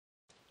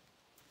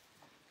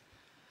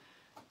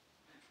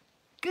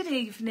Good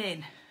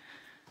evening.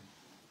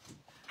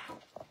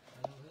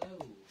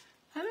 Hello.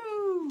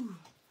 Hello.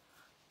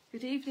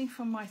 Good evening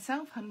from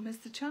myself and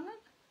Mr. Channon.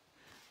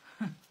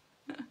 I've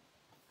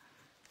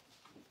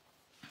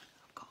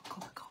got a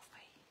cup of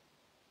coffee.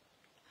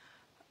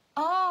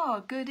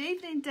 Oh, good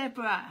evening,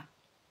 Deborah.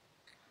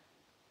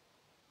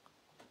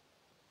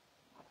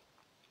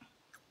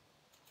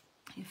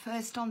 You're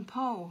first on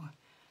poll.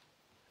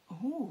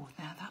 Oh,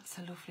 now that's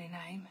a lovely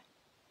name.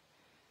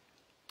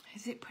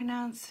 Is it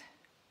pronounced...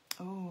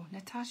 Oh,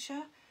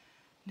 Natasha?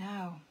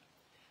 No.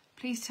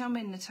 Please tell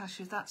me,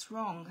 Natasha, if that's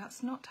wrong.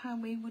 That's not how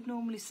we would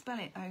normally spell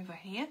it over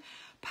here.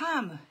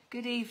 Pam,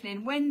 good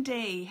evening.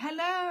 Wendy,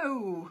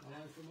 hello.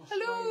 Hello from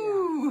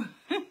Australia.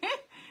 Hello.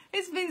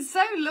 It's been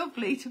so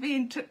lovely to be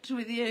in touch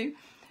with you.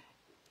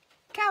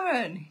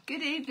 Karen,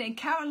 good evening.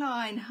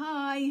 Caroline,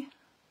 hi.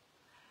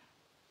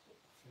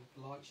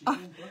 Likes Oh,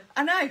 your jumper.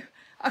 I know.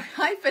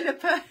 Hi,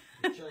 Philippa.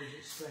 Change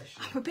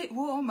expression. I'm a bit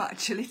warm,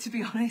 actually, to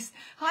be honest.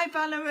 Hi,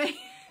 Valerie.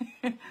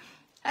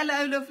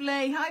 Hello,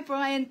 lovely. Hi,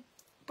 Brian.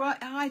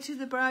 Hi to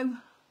the bro.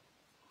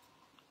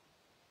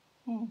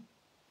 Hi,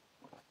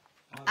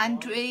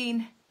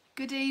 Andreen,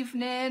 good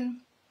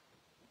evening.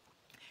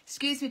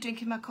 Excuse me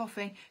drinking my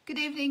coffee. Good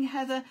evening,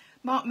 Heather.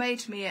 Mark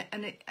made me it,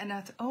 and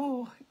I thought,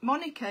 oh,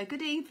 Monica,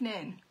 good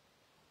evening.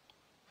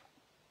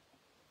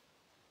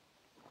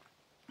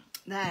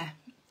 There,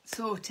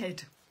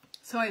 sorted.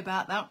 Sorry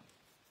about that.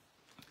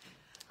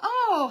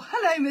 Oh,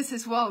 hello,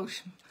 Mrs.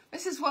 Walsh.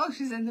 Mrs. Walsh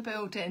is in the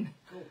building.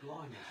 God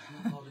blimey,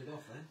 she's not nodded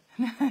off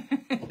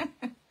then.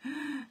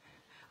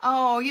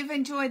 Oh, you've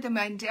enjoyed them,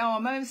 Wendy. Oh,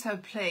 I'm oh so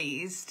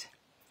pleased.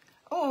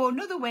 Oh,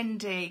 another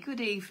Wendy.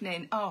 Good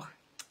evening. Oh,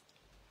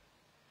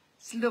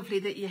 it's lovely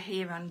that you're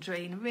here,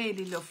 Andreen.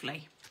 Really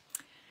lovely.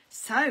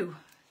 So,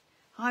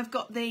 I've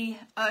got the,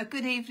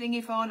 good evening,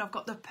 Yvonne. I've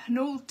got the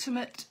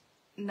penultimate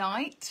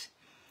night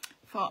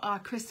for our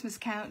Christmas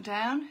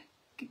countdown.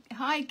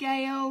 Hi,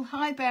 Gail.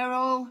 Hi,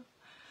 Beryl.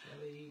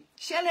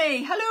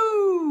 Shelley,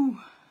 hello.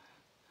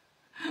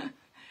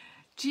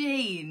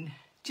 Jean,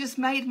 just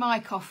made my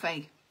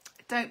coffee.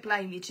 Don't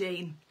blame you,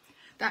 Jean.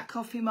 That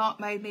coffee Mark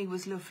made me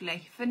was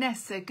lovely.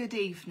 Vanessa, good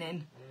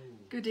evening.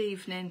 Good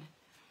evening.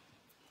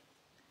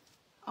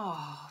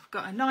 Oh, I've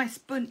got a nice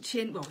bunch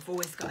in. Well, we've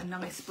always got a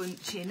nice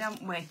bunch in,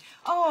 haven't we?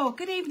 Oh,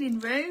 good evening,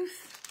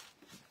 Ruth.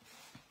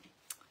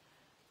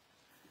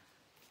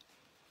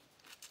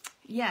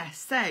 Yeah,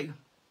 so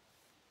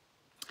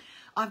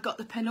I've got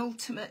the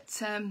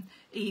penultimate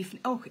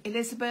evening. Oh,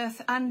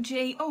 Elizabeth,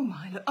 Angie. Oh,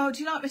 my. Oh,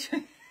 do you like me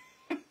to...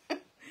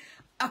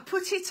 I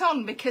put it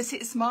on because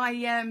it's my...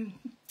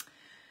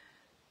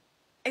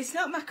 it's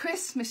not my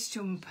Christmas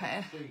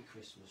jumper.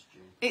 Pre-Christmas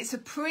jumper. It's a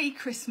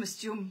pre-Christmas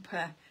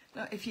jumper.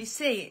 Look, if you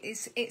see,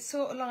 it's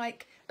sort of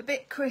like a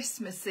bit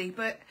Christmassy,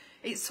 but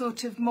it's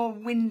sort of more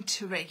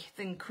wintry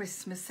than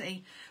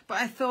Christmassy. But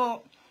I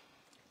thought...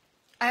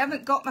 I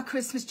haven't got my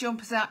Christmas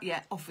jumpers out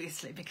yet,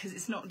 obviously, because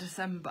it's not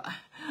December.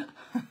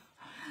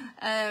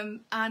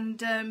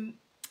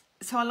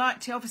 So I like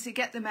to obviously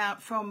get them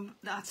out from,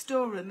 I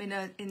store them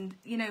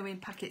in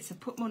packets and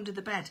put them under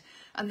the bed,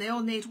 and they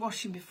all need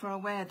washing before I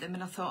wear them.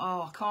 And I thought,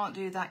 oh, I can't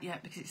do that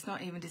yet because it's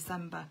not even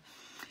December.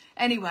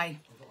 Anyway.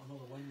 I've got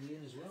another Wendy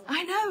in as well.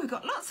 I know, we've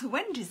got lots of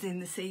Wendy's in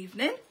this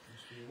evening.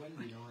 Must be a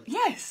Wendy night.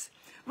 Yes.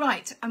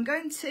 Right, I'm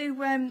going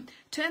to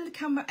turn the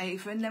camera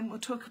over and then we'll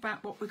talk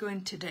about what we're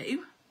going to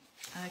do.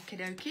 Okie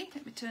dokie,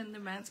 let me turn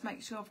them around to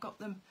make sure I've got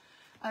them.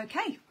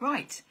 Okay,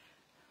 right.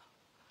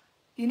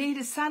 You need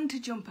a Santa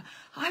jumper.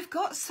 I've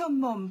got some,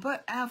 Mum,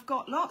 but I've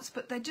got lots,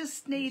 but they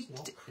just need... It's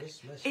not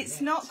Christmas It's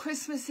yet. not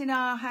Christmas in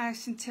our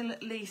house until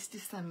at least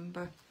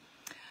December.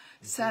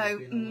 So,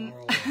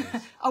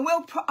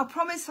 I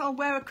promise I'll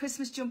wear a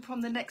Christmas jumper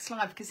on the next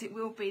live because it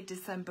will be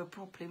December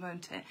properly,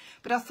 won't it?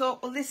 But I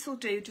thought, well, this will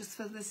do just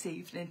for this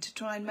evening to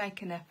try and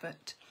make an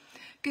effort.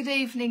 Good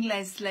evening,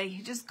 Leslie.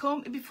 You just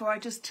called me before I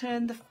just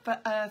turned the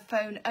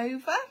phone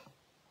over.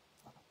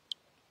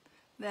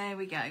 There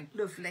we go.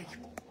 Lovely.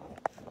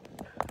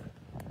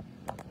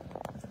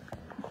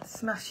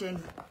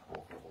 Smashing.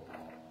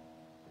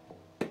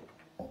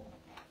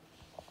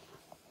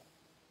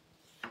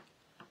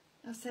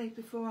 I say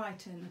before I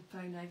turn the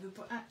phone over,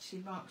 but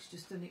actually Mark's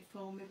just done it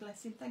for me.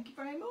 Bless him. Thank you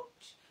very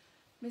much,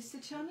 Mr.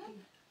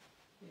 Channon.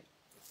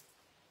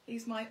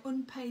 He's my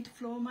unpaid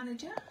floor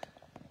manager.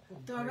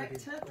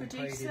 Director,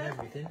 producer.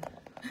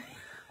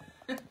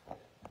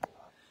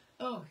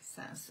 Oh, it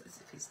sounds as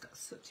if he's got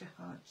such a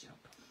hard job.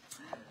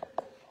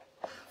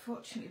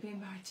 Fortunately,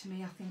 being married to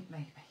me, I think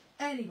maybe.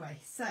 Anyway,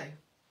 so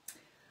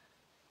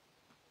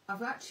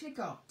I've actually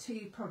got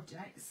 2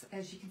 projects,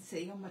 as you can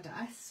see, on my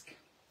desk.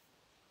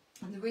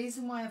 And the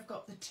reason why I've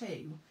got the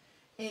 2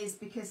 is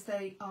because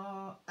they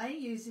are A,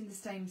 using the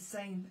same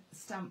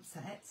stamp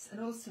sets,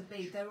 and also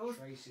B, they're all...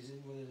 Tracy's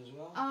in with it as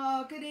well.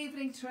 Oh, good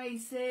evening,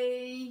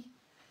 Tracy.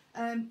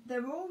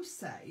 They're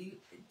also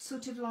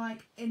sort of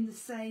like in the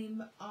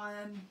same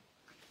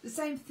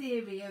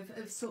theory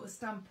of sort of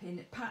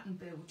stamping, pattern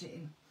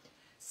building.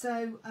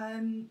 So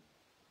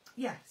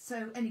yeah,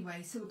 so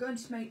anyway, so we're going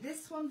to make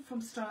this one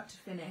from start to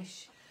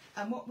finish,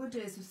 And what we'll do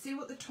is we'll see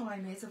what the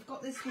time is. I've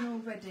got this one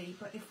already,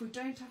 but if we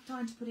don't have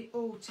time to put it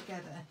all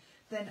together,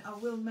 then I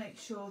will make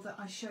sure that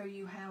I show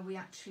you how we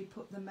actually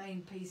put the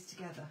main piece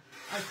together.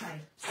 Okay,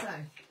 so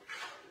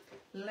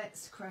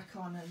let's crack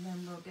on and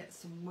then we'll get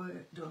some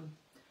work done.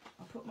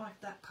 I'll put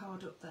that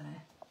card up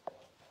there.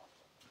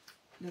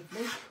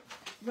 Lovely.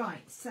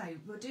 Right, so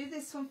we'll do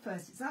this one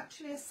first. It's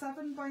actually a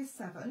 7 by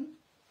 7.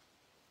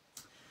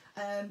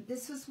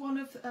 This was one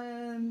of,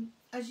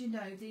 as you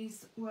know,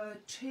 these were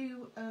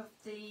two of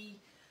the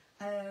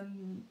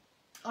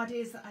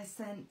ideas that I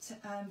sent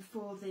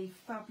for the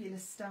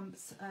fabulous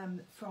stamps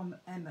from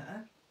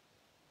Emma.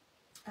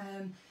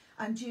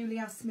 And Julie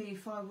asked me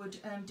if I would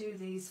do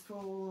these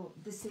for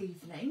this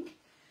evening.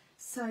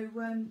 So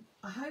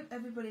I hope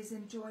everybody's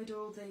enjoyed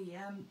all the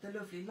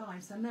lovely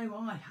lives. I know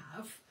I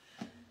have.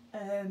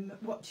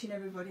 Watching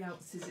everybody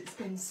else's, it's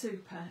been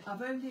super.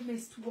 I've only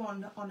missed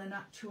one on an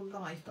actual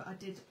live, but I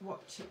did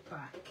watch it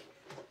back.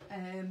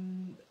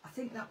 I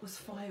think that was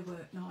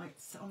firework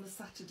nights on the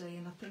Saturday,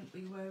 and I think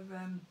we were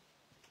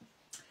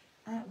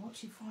out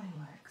watching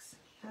fireworks.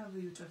 How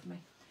rude of me.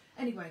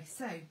 Anyway,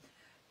 so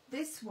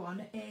this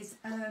one is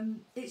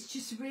it's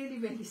just really,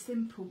 really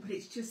simple, but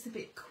it's just a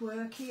bit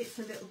quirky. It's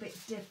a little bit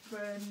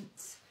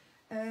different.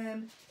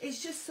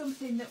 It's just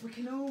something that we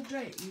can all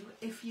do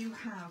if you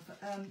have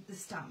the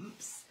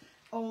stamps,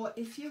 or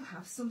if you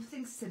have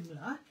something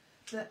similar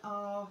that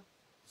are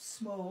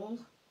small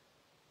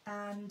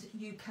and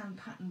you can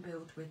pattern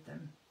build with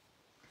them.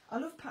 I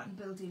love pattern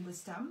building with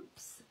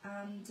stamps,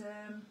 and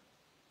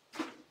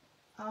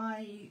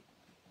I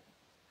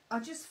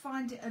just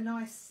find it a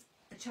nice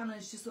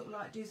challenge to sort of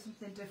like do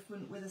something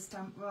different with a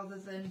stamp rather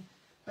than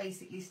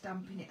basically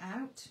stamping it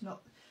out.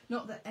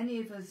 Not that any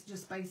of us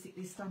just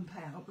basically stamp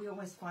out. We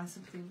always find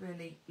something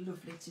really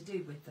lovely to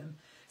do with them.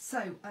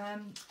 So I'll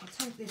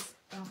take this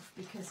off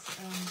because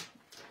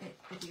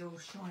it'll be all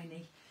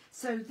shiny.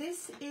 So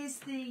this is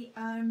the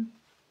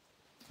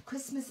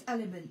Christmas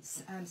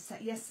Elements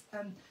set. Yes,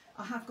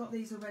 I have got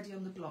these already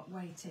on the block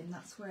waiting.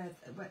 That's where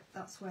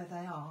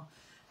they are.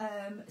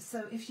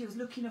 So if you was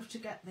lucky enough to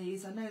get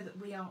these, I know that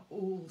we are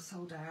all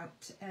sold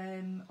out.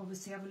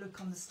 Obviously have a look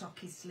on the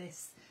stockist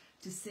list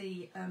to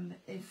see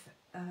if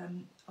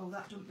oh,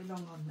 that doesn't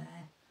belong on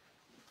there.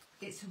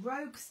 It's a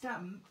rogue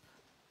stamp,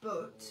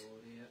 but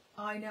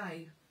I know.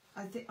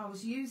 I think I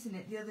was using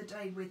it the other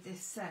day with this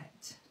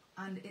set,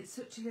 and it's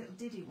such a little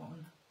diddy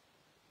one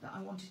that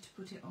I wanted to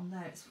put it on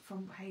there. It's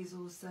from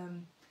Hazel's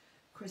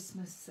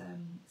Christmas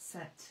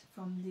set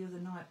from the other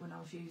night when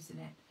I was using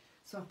it.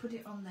 So I put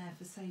it on there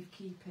for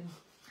safekeeping.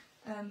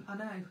 I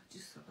know,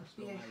 just sort of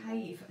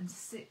behave and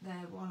sit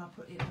there while I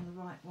put it on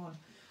the right one.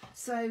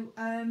 So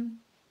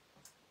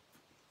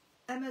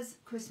Emma's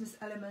Christmas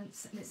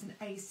Elements, and it's an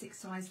A6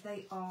 size.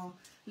 They are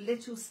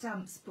little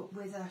stamps but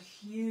with a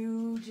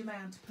huge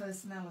amount of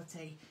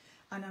personality,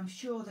 and I'm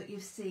sure that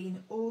you've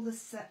seen all the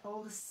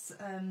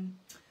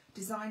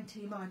design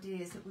team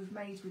ideas that we've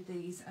made with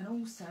these. And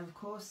also, of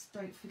course,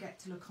 don't forget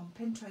to look on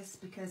Pinterest,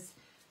 because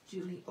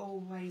Julie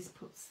always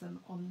puts them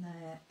on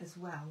there as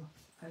well.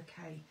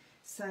 Okay,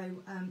 so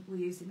we're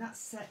using that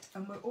set,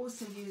 and we're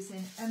also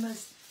using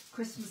Emma's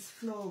Christmas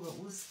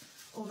Florals,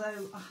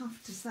 although I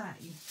have to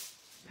say,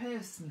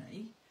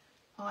 personally,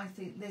 I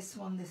think this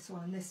one,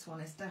 and this one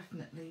is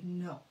definitely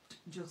not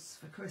just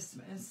for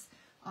Christmas.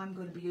 I'm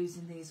going to be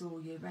using these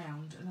all year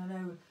round, and I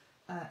know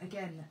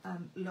again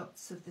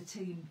lots of the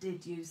team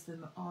did use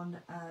them on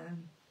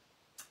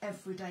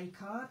everyday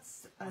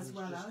cards as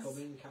well as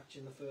coming,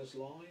 catching the first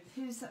live.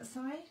 Who's that,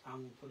 sorry?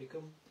 Anne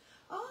Puddicombe.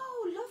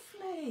 Oh,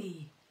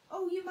 lovely.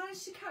 Oh, you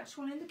managed to catch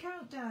one in the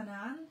countdown,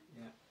 Anne?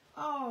 Yeah.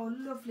 Oh,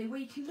 lovely. Well,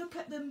 you can look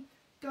at them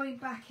going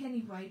back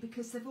anyway,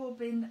 because they've all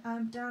been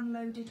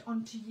downloaded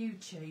onto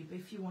YouTube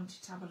if you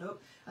wanted to have a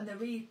look, and they're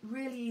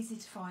really easy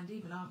to find.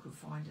 Even I could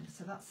find them,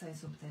 so that's saying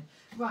something.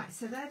 Right,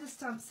 so they're the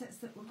stamp sets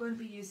that we're going to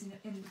be using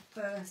in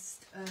the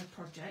first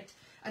project,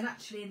 and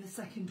actually in the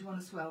second one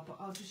as well, but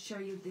I'll just show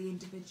you the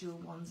individual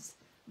ones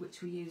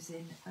which we're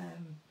using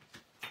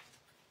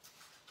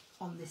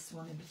on this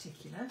one in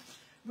particular.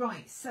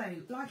 Right, so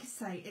like I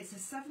say, it's a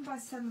 7 by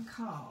 7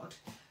 card,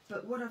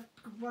 but what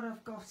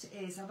I've got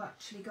is I've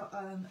actually got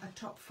a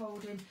top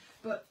folding,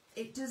 but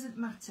it doesn't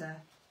matter.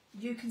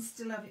 You can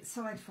still have it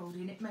side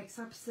folding. It makes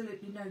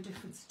absolutely no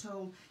difference at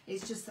all.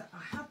 It's just that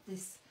I had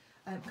this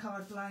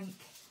card blank,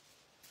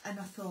 and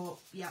I thought,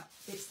 yeah,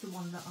 it's the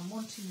one that I'm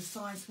wanting the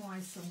size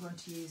wise, so I'm going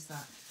to use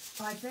that.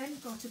 I then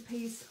got a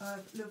piece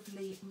of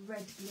lovely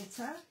red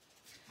glitter.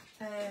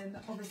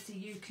 Obviously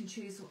you can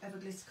choose whatever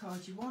glitter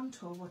card you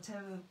want, or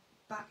whatever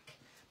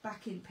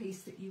backing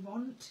piece that you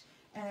want.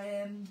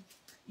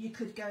 You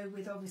could go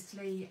with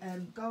obviously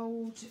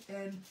gold.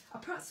 I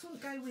perhaps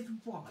wouldn't go with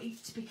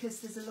white, because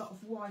there's a lot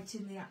of white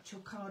in the actual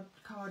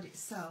card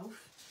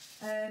itself.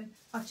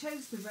 I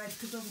chose the red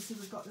because obviously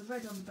we've got the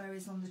red on the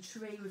berries on the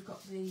tree. We've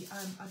got the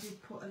I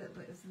did put a little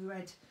bit of the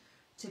red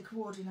to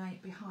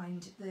coordinate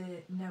behind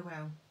the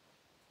Noel.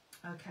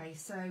 Okay,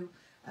 so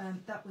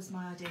that was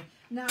my idea.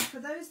 Now, for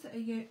those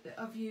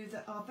of you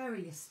that are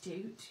very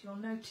astute, you'll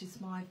notice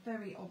my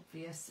very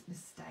obvious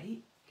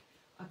mistake.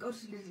 I got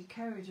a little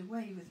carried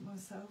away with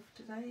myself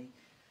today.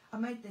 I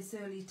made this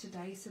earlier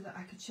today so that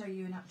I could show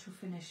you an actual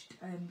finished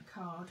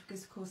card,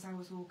 because of course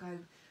ours will go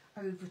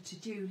over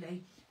to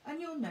Julie.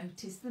 And you'll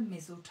notice the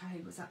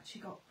mistletoe has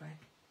actually got red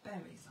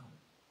berries on.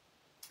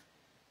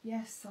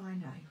 Yes, I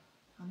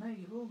know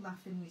you're all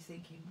laughing, you're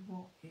thinking,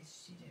 what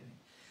is she doing?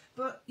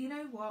 But you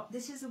know what?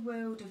 This is a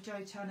world of Jo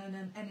Channon,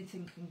 and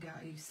anything can go.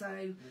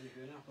 So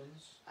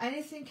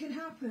anything can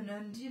happen,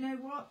 and you know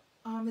what?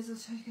 Our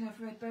mistletoe can have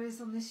red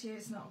berries on this year.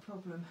 It's not a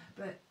problem,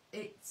 but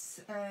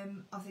it's.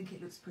 I think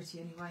it looks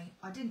pretty anyway.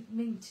 I didn't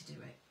mean to do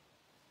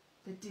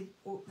it.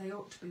 They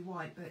ought to be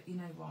white, but you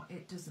know what?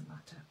 It doesn't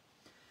matter.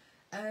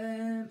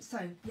 So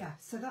yeah.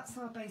 So that's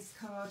our base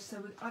card.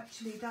 So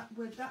actually,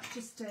 that's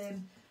just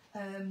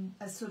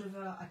a sort of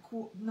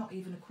not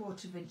even a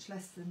quarter of inch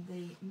less than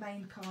the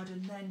main card,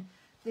 and then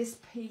this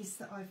piece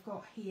that I've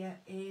got here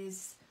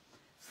is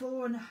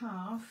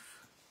 4.5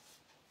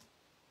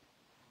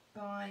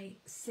 by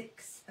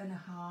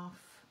 6.5.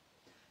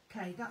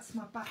 Okay, that's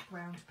my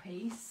background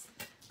piece.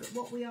 But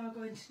what we are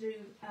going to do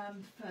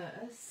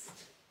first,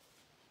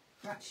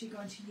 we're actually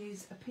going to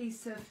use a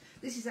piece of,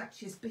 this is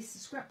actually a piece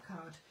of scrap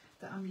card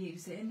that I'm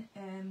using.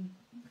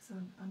 So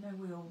I know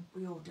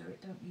we all do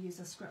it, don't we? Use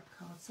a scrap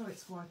card, so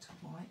it's white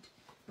on white,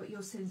 but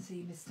you'll soon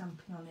see me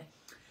stamping on it.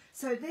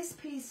 So this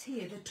piece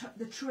here,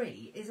 the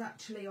tree, is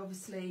actually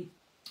obviously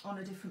on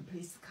a different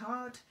piece of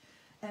card,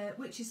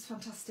 which is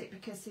fantastic,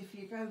 because if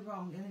you go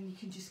wrong, and then you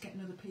can just get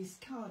another piece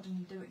of card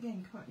and do it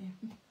again, can't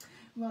you?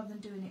 Rather than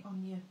doing it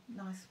on your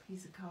nice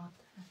piece of card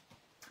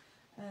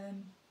there.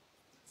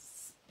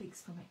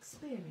 Speaks from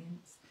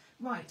experience.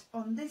 Right,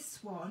 on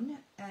this one,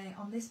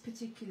 on this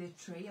particular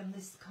tree, on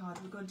this card,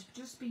 we're going to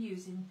just be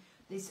using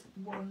this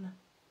one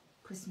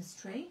Christmas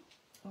tree,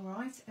 all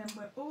right, and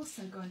we're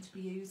also going to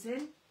be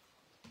using,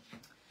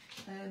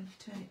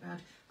 turn it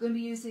round, we're going to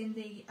be using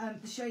the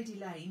Shady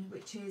Lane,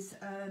 which is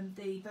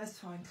the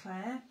Versafine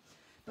Clair,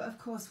 but of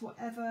course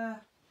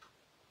whatever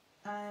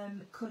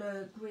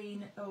colour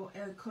green or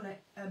colour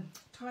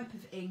type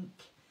of ink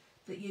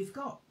that you've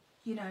got,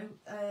 you know,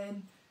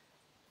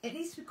 it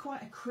needs to be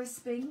quite a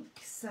crisp ink,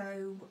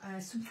 so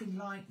something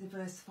like the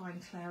Versafine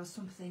Clair or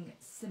something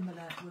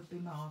similar would be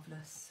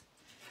marvellous.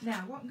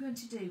 Now what I'm going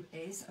to do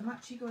is, I'm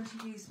actually going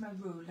to use my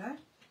ruler.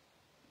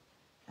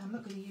 I'm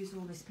not going to use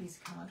all this piece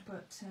of card,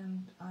 but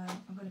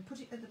I'm going to put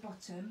it at the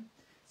bottom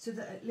so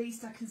that at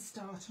least I can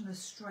start on a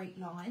straight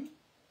line,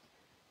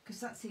 because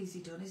that's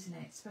easy done, isn't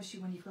it? Especially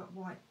when you've got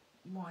white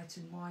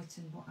and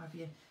what have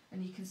you,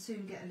 and you can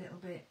soon get a little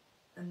bit,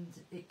 and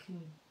it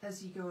can,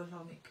 as you go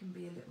along, it can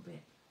be a little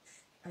bit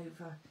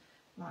over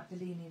like the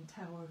Leaning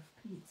Tower of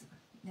Pisa.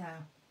 Now,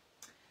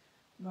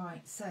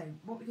 right, so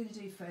what we're going to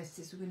do first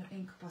is we're going to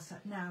ink up our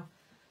set. Now,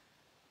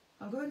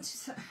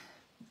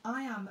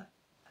 I am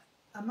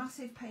a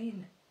massive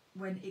pain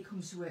when it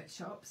comes to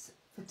workshops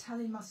for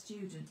telling my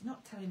students,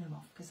 not telling them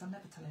off, because I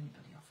never tell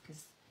anybody off,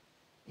 because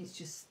it's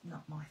just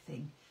not my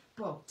thing,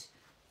 but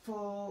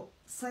for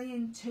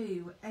saying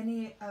to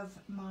any of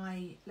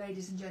my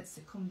ladies and gents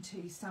that come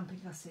to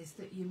stamping classes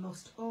that you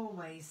must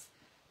always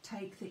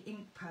take the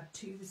ink pad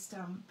to the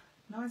stamp,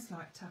 nice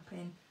light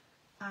tapping,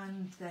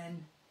 and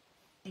then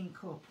ink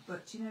up.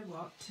 But you know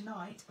what,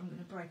 tonight I'm going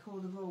to break all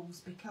the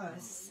rules,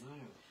 because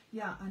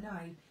yeah, I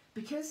know,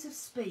 because of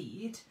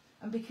speed,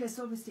 and because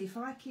obviously if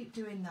I keep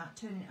doing that,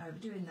 turning it over,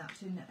 doing that,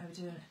 turning it over,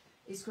 doing it,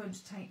 it's going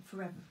to take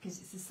forever, because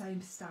it's the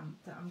same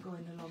stamp that I'm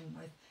going along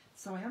with.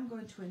 So I am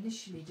going to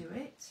initially do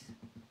it,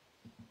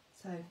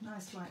 so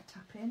nice light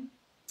tapping,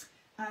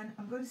 and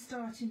I'm going to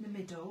start in the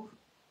middle.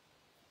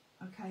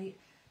 Okay,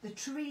 the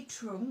tree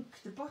trunk,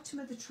 the bottom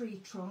of the tree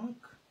trunk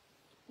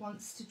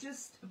wants to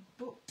just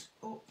butt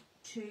up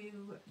to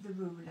the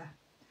ruler.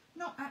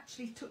 Not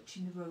actually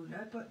touching the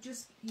ruler, but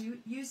just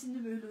using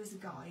the ruler as a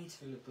guide.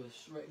 Philippa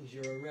reckons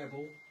you're a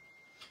rebel.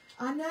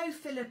 I know,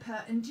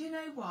 Philippa, and do you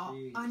know what?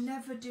 Jeez. I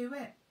never do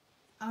it.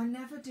 I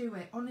never do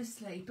it,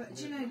 honestly. But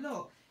do you know,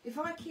 look, if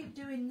I keep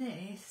doing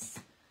this,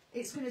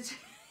 it's going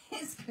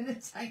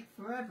to take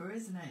forever,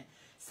 isn't it?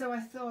 So I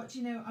thought,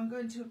 you know, I'm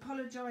going to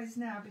apologise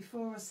now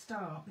before I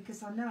start,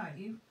 because I know.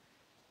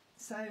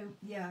 So,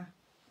 yeah.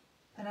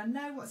 And I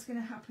know what's going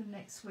to happen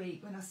next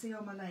week when I see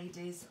all my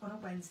ladies on a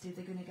Wednesday.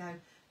 They're going to go,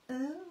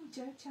 oh,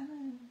 Jo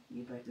Channon,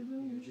 you broke the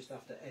rules. You just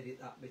have to edit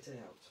that bit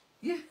out.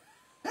 Yeah.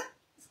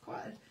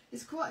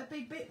 It's quite a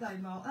big bit though,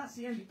 Mark. That's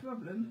the only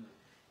problem.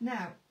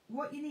 Now,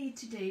 what you need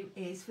to do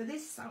is, for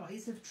this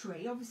size of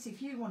tree, obviously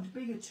if you want a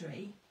bigger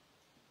tree,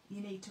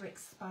 you need to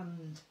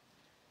expand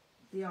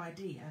the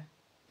idea.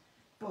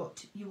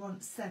 But you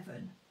want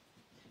 7.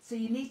 So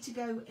you need to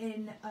go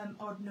in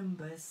odd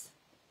numbers.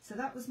 So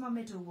that was my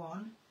middle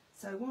one.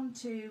 So 1,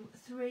 2,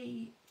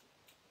 3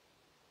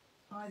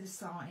 either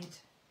side.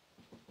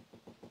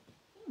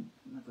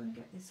 Am I going to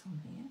get this on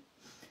here?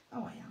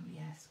 Oh, I am,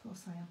 yes, of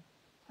course I am.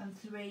 And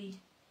 3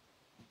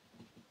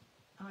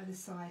 either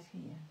side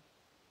here.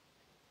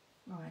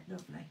 Right,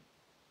 lovely.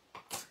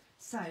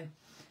 So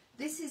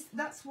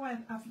that's why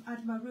I've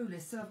had my ruler,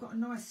 so I've got a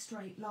nice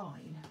straight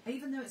line.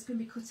 Even though it's going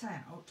to be cut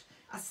out,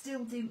 I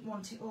still didn't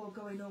want it all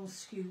going all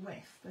skew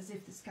whiff, as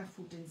if the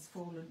scaffolding's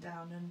fallen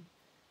down and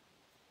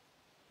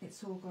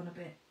it's all gone a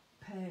bit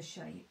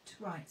pear-shaped.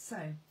 Right,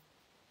 so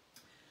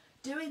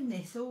doing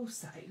this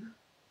also,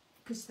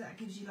 because that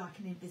gives you like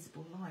an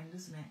invisible line,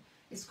 doesn't it?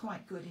 It's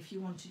quite good if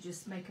you want to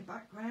just make a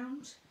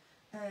background.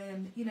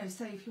 You know,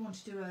 say if you want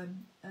to do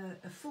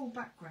a full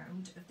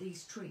background of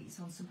these trees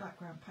on some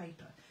background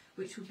paper,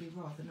 which would be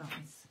rather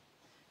nice,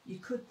 you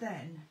could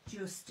then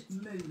just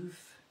move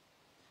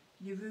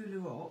your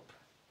ruler up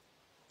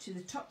to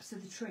the tops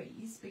of the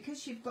trees,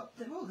 because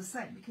they're all the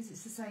same, because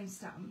it's the same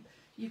stamp.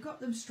 You've got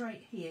them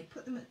straight here,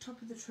 put them at the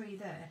top of the tree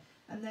there,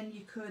 and then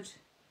you could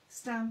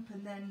stamp,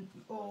 and then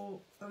or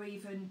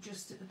even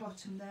just at the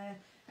bottom there,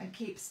 and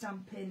keep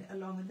stamping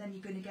along, and then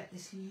you're going to get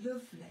this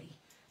lovely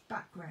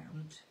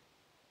background,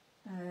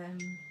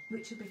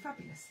 which will be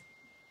fabulous.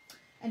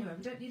 Anyway,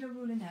 we don't need a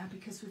ruler now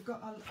because we've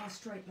got our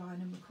straight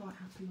line and we're quite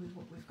happy with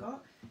what we've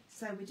got.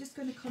 So we're just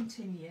going to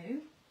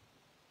continue.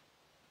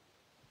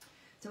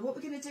 So what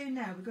we're going to do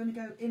now, we're going to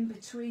go in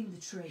between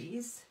the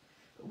trees.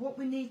 But what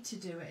we need to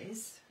do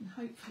is, and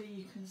hopefully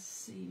you can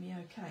see me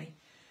okay,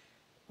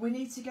 we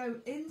need to go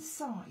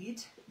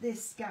inside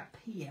this gap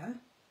here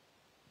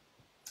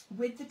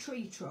with the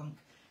tree trunk.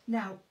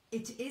 Now,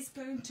 it is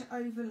going to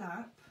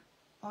overlap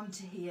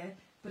onto here,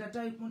 but I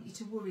don't want you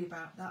to worry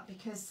about that,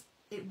 because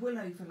it will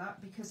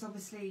overlap, because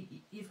obviously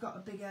you've got a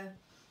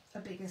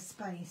bigger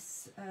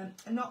space,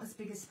 and not as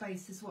big a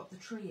space as what the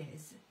tree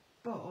is,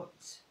 but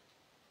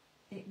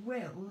it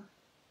will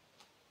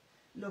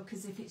look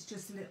as if it's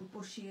just a little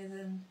bushier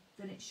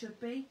than it should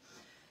be.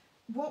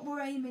 What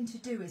we're aiming to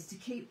do is to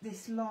keep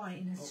this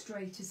line as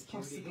straight as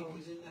possible.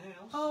 Julie's in the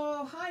house.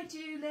 Oh, hi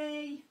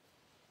Julie.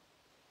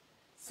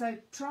 So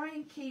try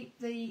and keep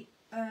the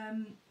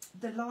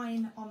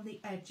line on the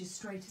edge as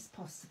straight as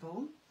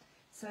possible.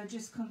 So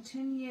just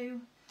continue.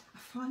 I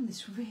find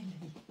this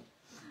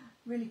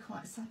really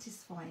quite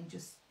satisfying,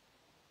 just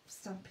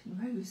stamping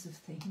rows of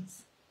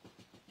things.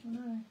 I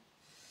know.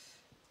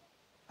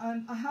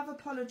 I have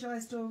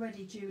apologised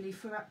already, Julie,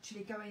 for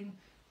actually going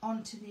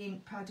onto the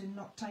ink pad and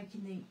not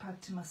taking the ink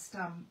pad to my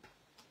stamp.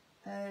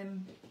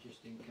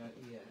 Just in case,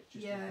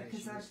 in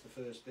case you missed the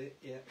first bit,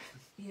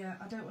 Yeah,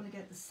 I don't want to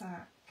get the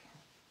sack.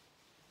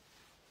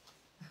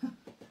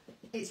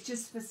 It's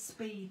just for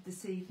speed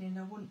this evening.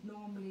 I wouldn't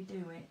normally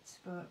do it,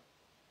 but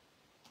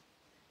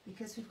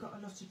because we've got a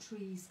lot of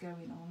trees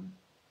going on.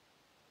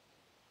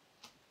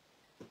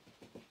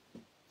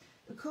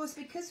 Of course,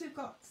 because we've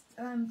got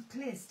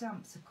clear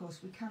stamps, of course,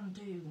 we can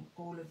do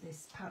all of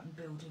this pattern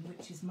building,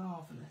 which is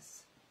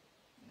marvellous.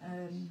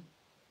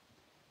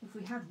 If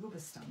we had rubber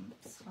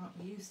stamps, like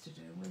we used to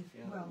do, with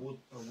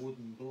a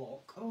wooden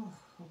block. Oh,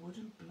 a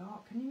wooden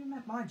block. Can you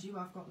remember? Mind you,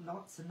 I've got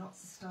lots and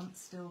lots of stamps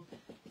still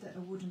that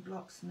are wooden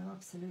blocks, and they're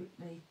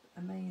absolutely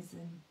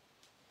amazing.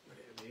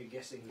 It would be a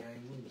guessing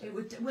game, wouldn't it? It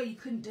would. Well, you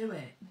couldn't do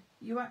it.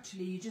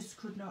 You just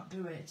could not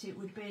do it. It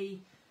would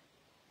be,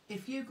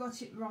 if you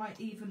got it right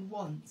even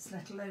once,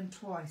 let alone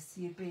twice,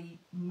 you'd be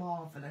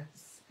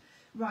marvellous.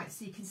 Right,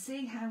 so you can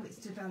see how it's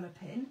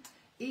developing.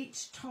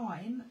 Each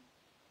time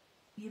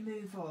you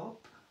move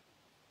up,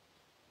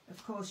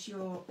 of course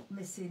you're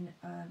missing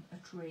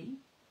a tree.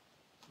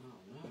 Oh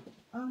no.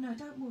 Oh no,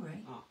 don't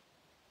worry. Ah.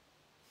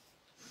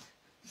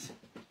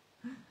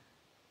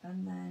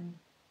 And then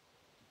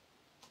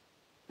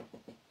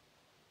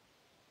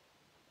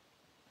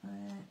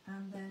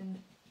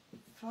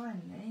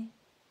finally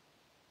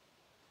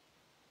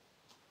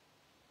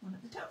one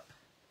at the top.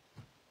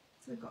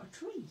 So we've got a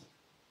tree.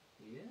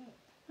 Yeah.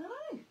 I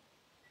know.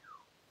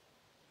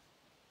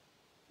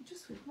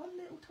 Just with one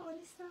little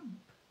tiny stamp.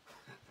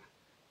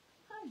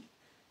 Hey,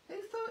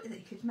 who thought that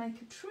you could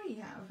make a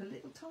tree out of a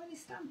little tiny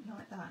stamp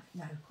like that?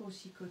 No, of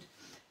course you could,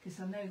 because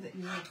I know that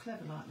you're all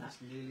clever like that.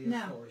 It's nearly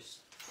a forest.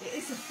 It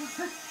is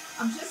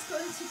I'm just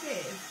going to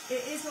give,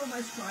 it is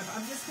almost dry, but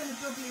I'm just going to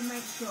doubly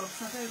make sure,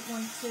 because I don't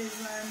want to,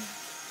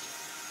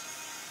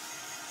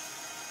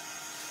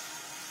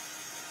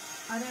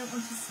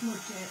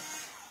 smudge it.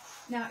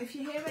 Now, if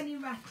you hear any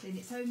rattling,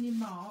 it's only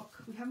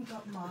Mark. We haven't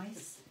got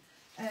mice.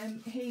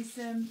 He's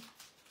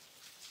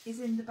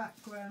in the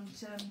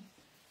background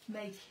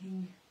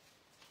making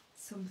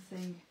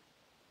something.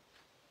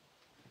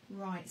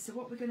 Right, so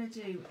what we're going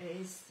to do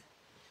is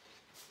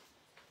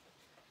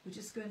we're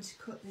just going to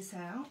cut this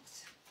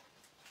out,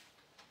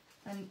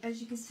 and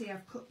as you can see,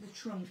 I've cut the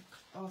trunk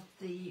of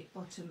the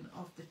bottom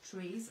of the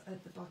trees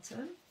at the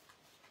bottom.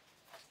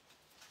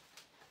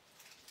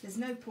 There's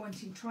no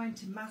point in trying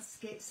to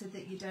mask it so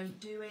that you don't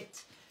do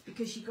it,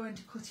 because you're going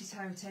to cut it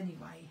out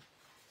anyway.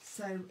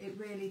 So it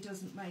really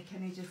doesn't make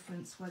any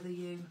difference whether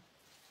you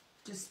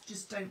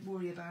just don't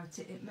worry about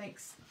it.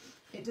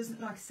 It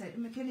doesn't, like I said, it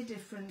make any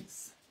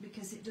difference,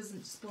 because it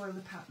doesn't spoil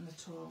the pattern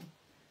at all.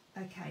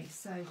 Okay,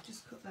 so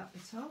just cut that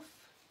bit off,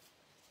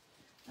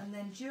 and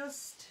then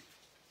just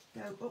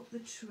go up the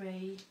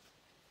tree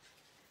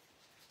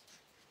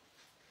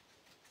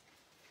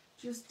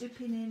just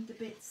dipping in the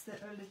bits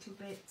that are a little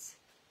bit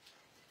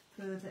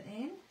further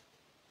in.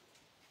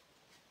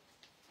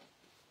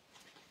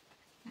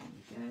 There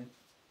we go.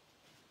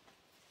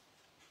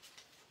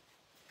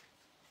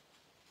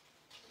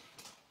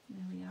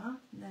 There we are.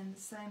 And then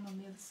the same on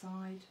the other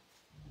side.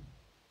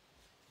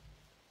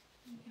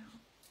 There we are.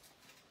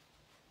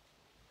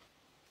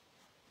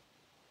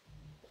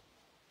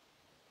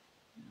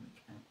 There we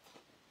go.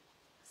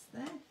 That's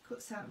there.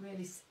 Cuts out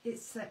really,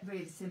 it's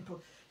really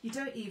simple. You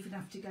don't even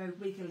have to go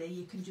wiggly,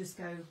 you can just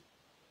go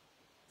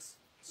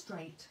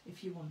straight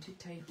if you wanted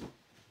to.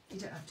 You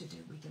don't have to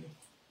do wiggly.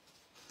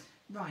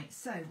 Right,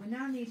 so we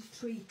now need a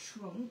tree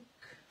trunk.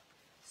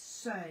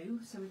 So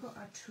we've got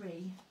our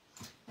tree,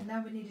 and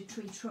now we need a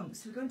tree trunk.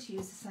 So we're going to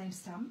use the same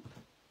stamp.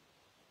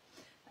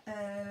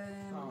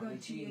 We're going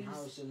to use...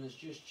 Harrison has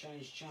just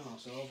changed channel,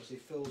 so obviously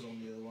Phil's on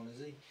the other one, is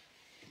he?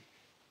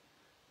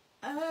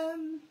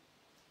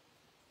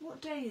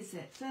 What day is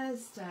it?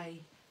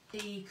 Thursday.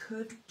 He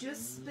could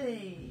just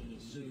be.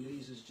 Sue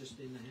Lisa's just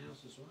in the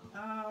house as well.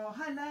 Oh,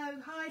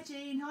 hello. Hi,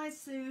 Jean. Hi,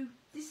 Sue.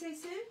 Did you say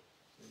Sue?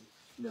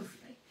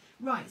 Lovely.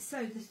 Right,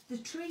 so the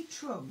tree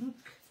trunk,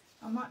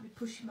 I might be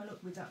pushing my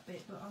luck with that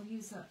bit, but I'll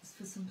use that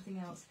for something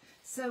else.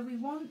 So we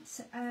want,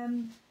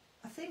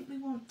 I think we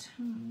want,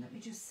 let me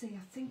just see,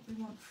 I think we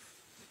want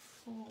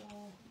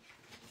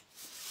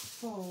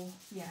four.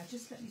 Yeah,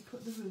 just let me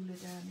put the ruler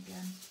down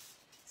again.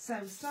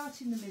 So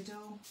start in the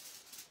middle.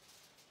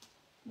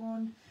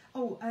 One.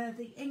 Oh,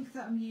 the ink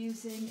that I'm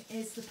using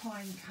is the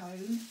pine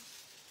cone.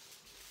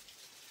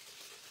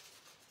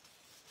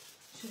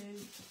 2,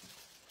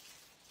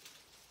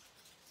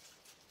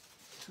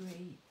 3.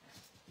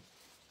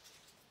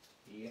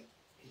 Yep,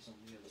 he's on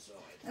the other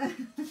side.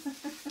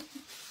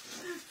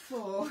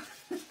 4.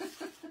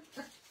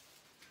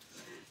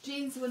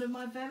 Jean's one of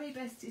my very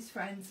bestest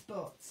friends,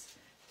 but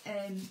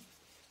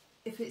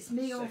if it's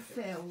me or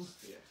Phil,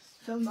 yes.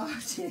 Phil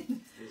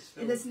Martin,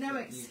 there's no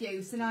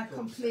excuse, and I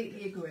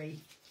completely agree.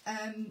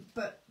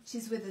 But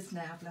she's with us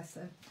now, bless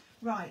her.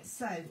 Right,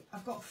 so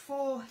I've got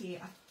 4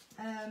 here.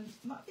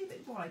 Might be a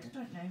bit wide, I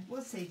don't know.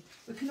 We'll see.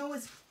 We can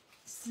always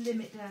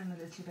slim it down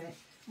a little bit.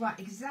 Right,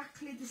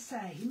 exactly the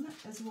same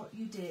as what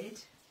you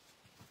did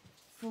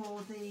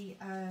for the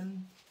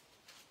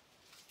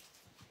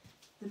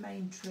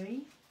main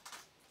tree.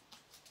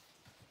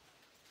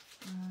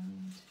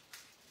 And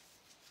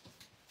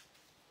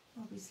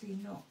obviously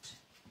not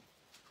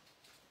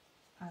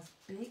as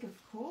big,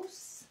 of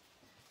course.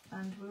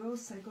 And we're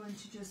also going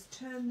to just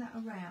turn that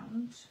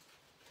around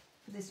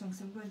for this one,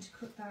 so I'm going to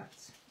cut that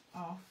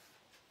off.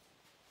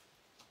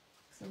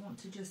 So I want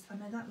to just, I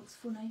know that looks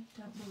funny,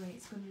 don't worry,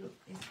 it's going to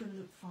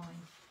look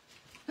fine.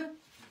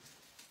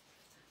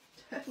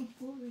 Don't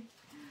worry.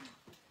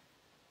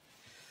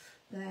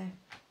 There.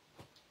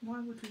 Why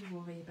would we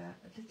worry about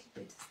a little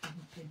bit of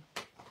stamping?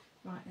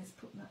 Right, let's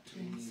put that to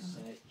one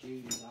side.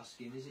 Jude is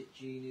asking, is it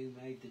Jean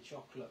who made the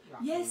chocolate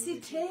wrapper? Yes,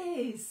 it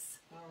is.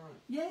 All right.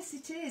 Yes,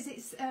 it is.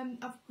 It's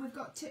we've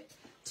got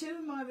two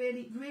of my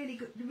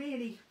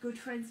really good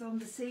friends on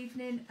this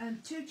evening,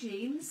 and 2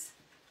 Jeans.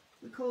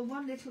 We call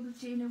one Little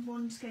Jean and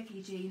one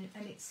Skeggy Jean,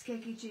 and it's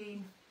Skeggy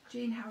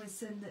Jean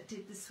Harrison that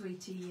did the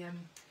sweetie,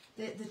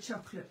 the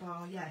chocolate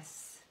bar.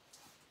 Yes,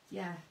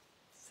 yeah.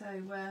 So.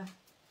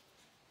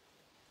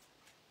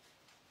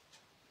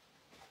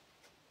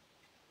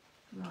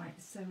 Right,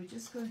 so we're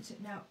just going to,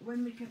 now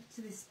when we get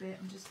to this bit,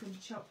 I'm just going to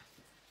chop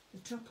the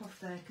top off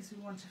there because we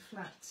want a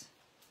flat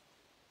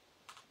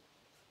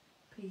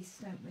piece,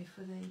 don't we,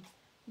 for the,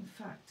 in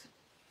fact,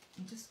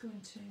 I'm just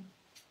going to,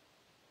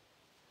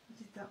 I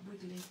did that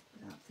wiggly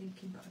without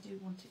thinking, but I do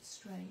want it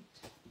straight.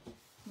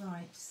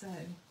 Right, so,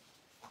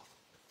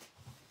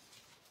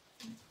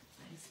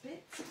 this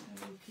bit, so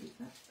we'll keep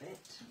that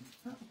bit,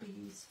 that'll be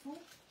useful.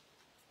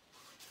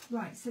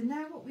 Right, so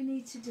now what we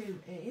need to do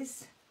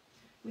is,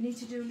 we need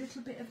to do a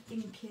little bit of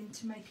inking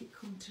to make it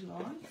come to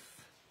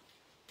life.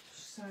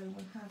 So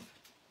we'll have,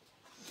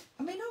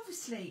 I mean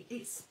obviously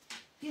it's,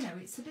 you know,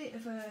 it's a bit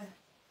of a,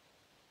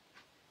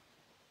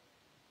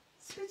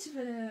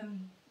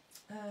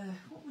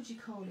 what would you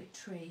call it,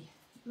 tree?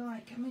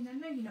 Like, I mean, I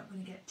know you're not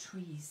going to get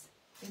trees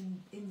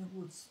in the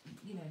woods,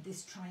 you know,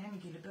 this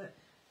triangular, but,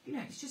 you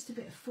know, it's just a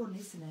bit of fun,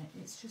 isn't it?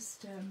 It's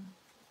just, I'm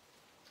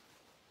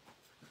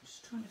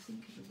just trying to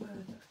think of a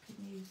word that I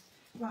can use.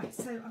 Right,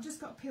 so I've just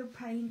got peel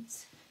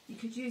paint. You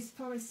could use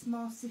forest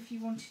moss if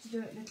you wanted to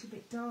do it a little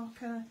bit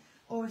darker,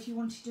 or if you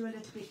wanted to do a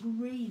little bit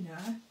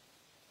greener,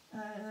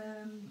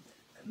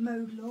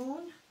 mowed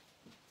lawn,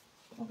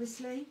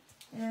 obviously.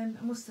 I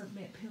must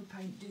admit, peel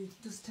paint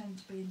does tend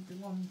to be the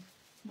one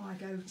my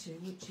go-to,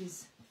 which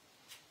is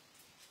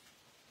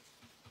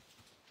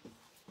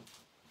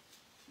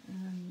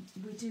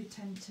we do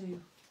tend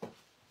to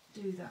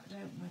do that,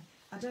 don't we?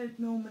 I don't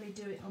normally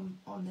do it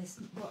on this,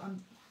 but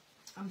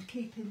I'm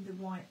keeping the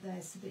white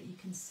there so that you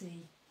can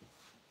see,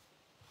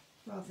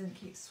 rather than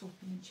keep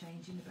swapping and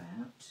changing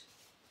about.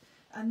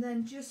 And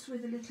then just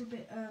with a little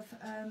bit of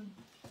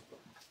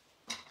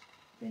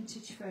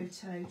vintage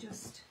photo,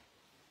 just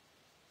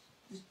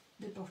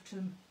the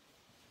bottom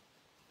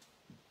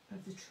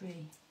of the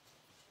tree.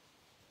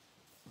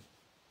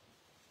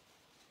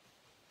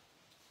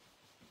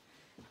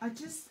 I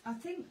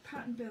think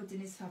pattern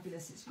building is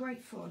fabulous. It's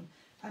great fun,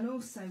 and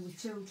also with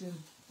children,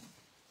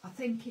 I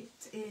think it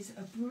is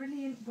a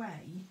brilliant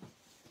way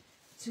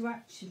to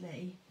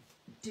actually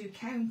do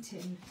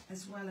counting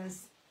as well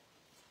as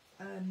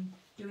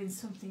doing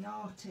something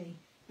arty,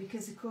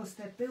 because of course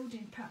they're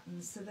building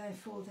patterns, so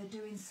therefore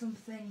they're doing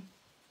something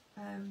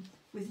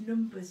with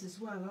numbers as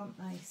well, aren't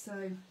they?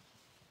 So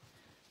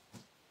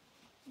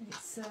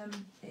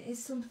it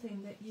is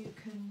something that you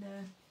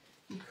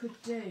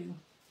could do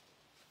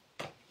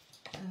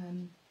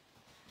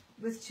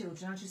with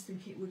children. I just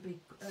think it would be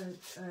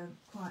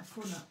quite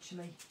fun,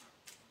 actually.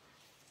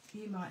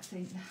 You might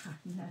think,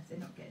 no, they're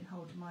not getting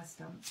hold of my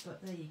stamps,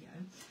 but there you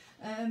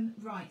go.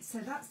 Right, so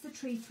that's the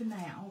tree for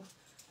now.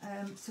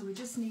 So we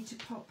just need to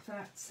pop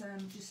that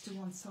just to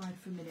one side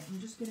for a minute. I'm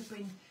just going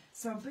to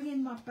I'm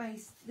bringing my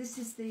base. This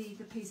is the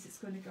piece that's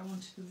going to go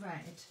onto the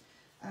red.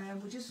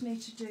 We just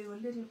need to do a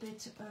little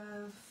bit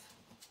of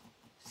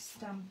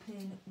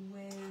stamping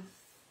with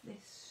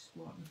this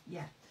one.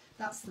 Yeah,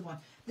 that's the one.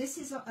 This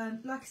is,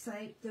 like I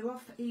say, they're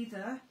off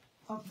either.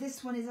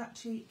 This one is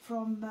actually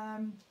from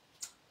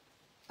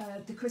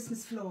the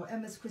Christmas Floral,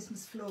 Emma's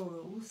Christmas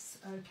Florals.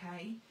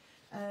 Okay.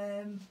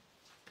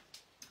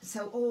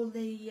 So all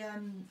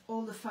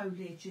the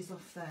foliage is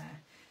off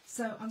there.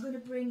 So I'm going to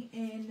bring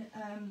in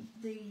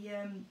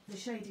the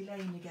Shady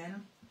Lane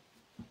again.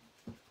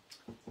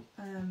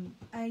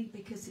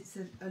 Because it's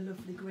a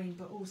lovely green,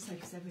 but also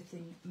because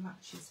everything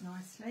matches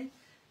nicely.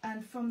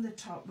 And from the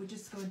top, we're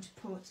just going to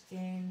put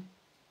in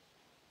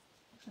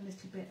a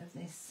little bit of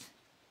this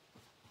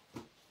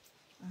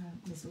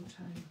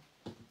mistletoe.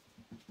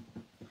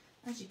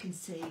 As you can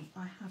see,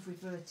 I have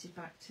reverted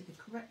back to the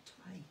correct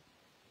way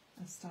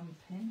of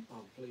stamping.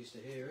 I'm pleased to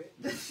hear it.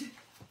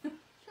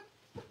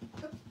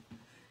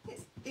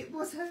 It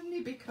was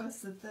only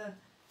because of the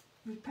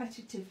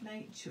repetitive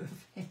nature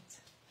of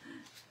it.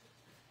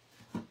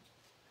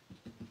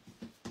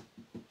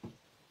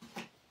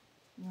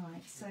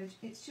 Right, so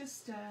it's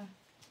just,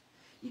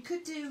 you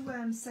could do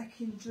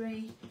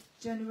secondary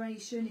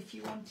generation if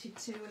you wanted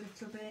to a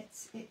little bit.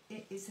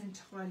 It is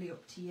entirely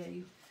up to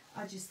you.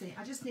 I just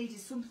needed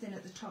something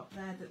at the top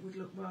there that would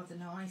look rather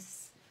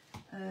nice.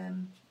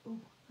 Oh,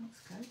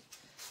 that's good.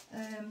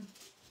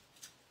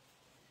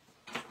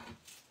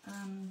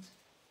 And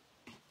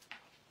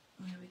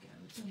there we go,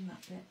 we've done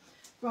that bit.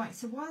 Right,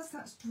 so whilst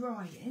that's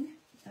drying,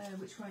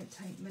 which won't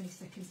take many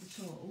seconds at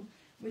all,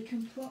 we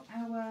can put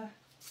our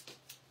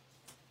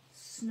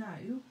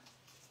snow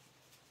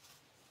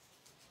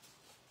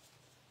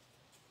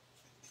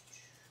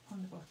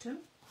on the bottom.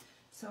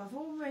 So I've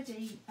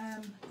already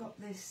got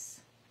this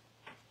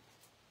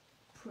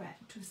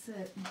prepped to a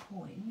certain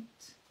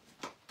point.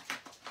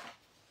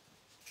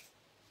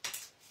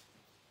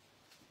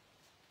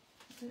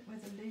 I don't know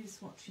whether Lou's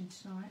watching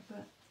tonight,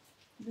 but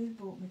Lou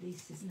bought me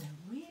these scissors and they're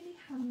really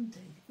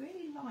handy,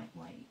 really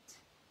lightweight,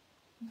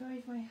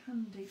 very, very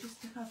handy just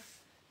to have,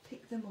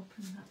 pick them up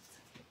and that.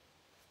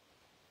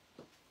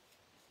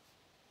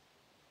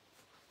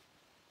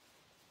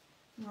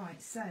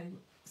 Right, so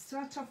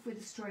start off with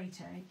a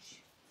straight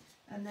edge,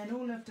 and then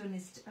all I've done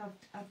is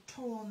I've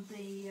torn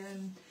the,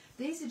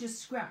 these are just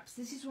scraps.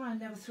 This is why I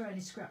never throw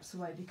any scraps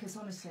away, because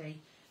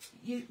honestly,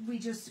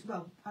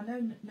 well, I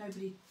know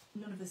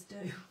none of us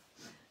do.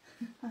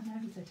 I know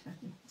they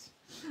don't.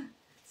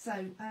 So,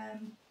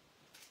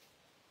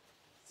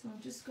 so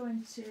I'm just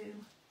going to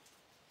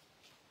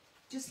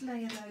just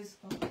layer those,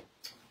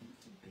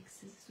 big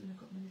scissors when I've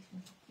got my little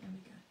one. There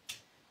we go.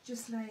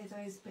 Just layer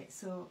those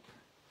bits up.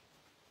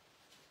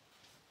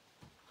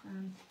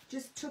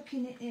 Just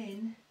tucking it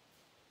in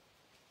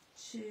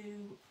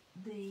to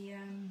the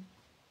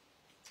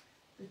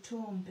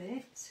torn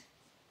bit,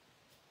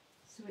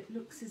 so it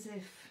looks as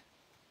if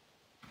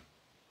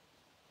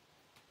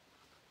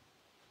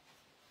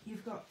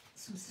you've got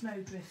some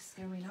snowdrifts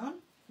going on,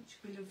 which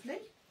would be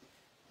lovely.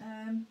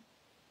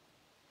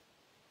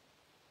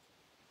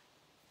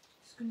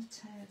 Just going to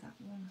tear that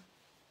one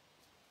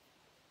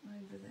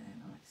over there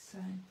like so.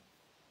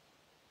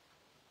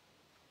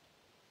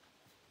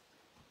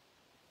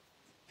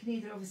 You can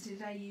either obviously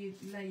lay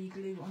your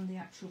glue on the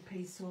actual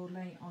piece or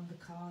lay it on the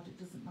card, it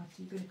doesn't matter,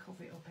 you're going to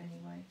cover it up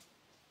anyway.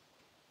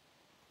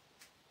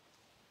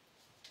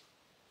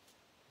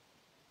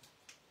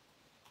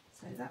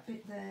 So that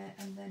bit there,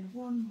 and then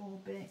one more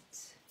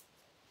bit.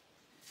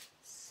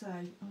 So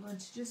I'm going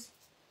to just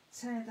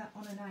tear that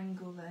on an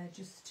angle there,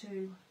 just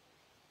to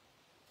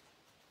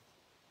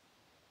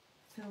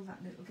fill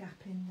that little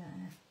gap in there.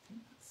 I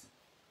think that's,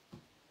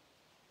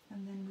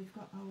 and then we've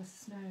got our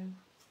snow.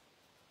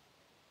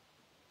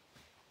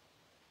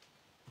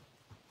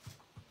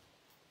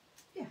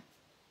 Yeah,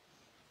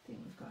 I think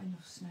we've got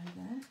enough snow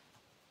there.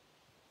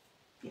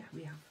 Yeah,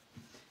 we have.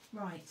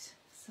 Right,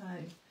 so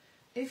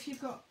if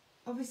you've got,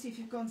 obviously if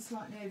you've gone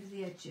slightly over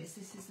the edges,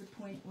 this is the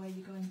point where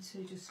you're going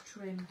to just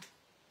trim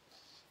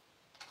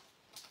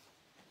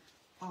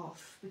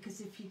off,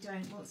 because if you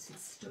don't, once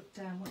it's stuck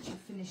down, once you've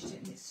finished it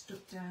and it's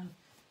stuck down,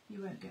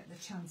 you won't get the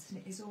chance, and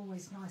it is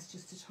always nice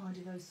just to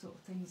tidy those sort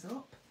of things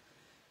up.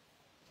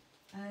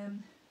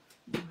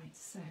 Right,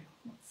 so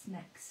what's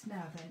next?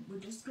 Now then, we're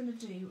just going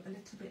to do a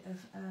little bit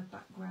of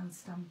background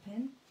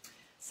stamping.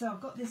 So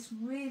I've got this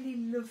really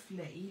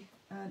lovely,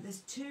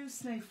 there's 2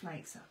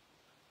 snowflakes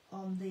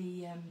on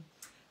the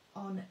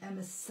on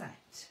Emma's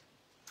set.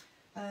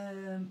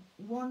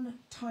 One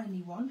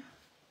tiny one,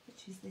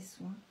 which is this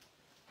one,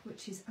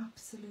 which is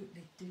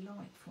absolutely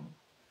delightful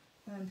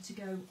to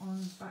go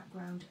on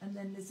background, and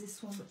then there's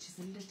this one which is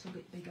a little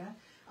bit bigger.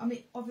 I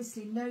mean,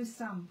 obviously no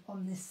stamp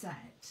on this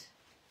set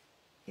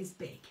is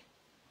big,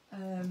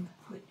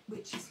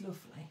 which is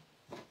lovely.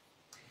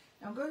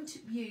 Now I'm going to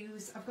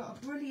use, I've got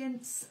a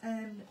Brilliance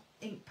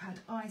ink pad,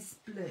 Ice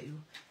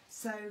Blue.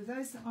 So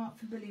those that aren't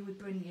familiar with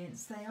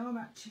Brilliance, they are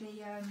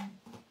actually,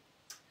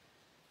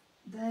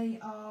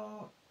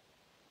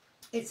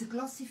 it's a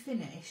glossy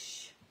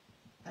finish,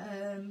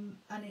 and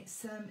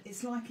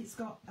it's like it's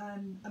got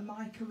a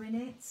mica in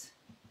it.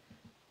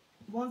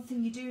 One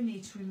thing you do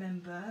need to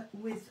remember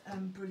with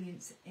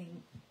Brilliance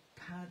ink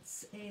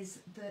pads is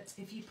that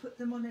if you put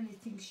them on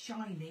anything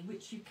shiny,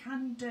 which you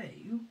can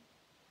do,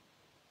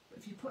 but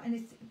if you put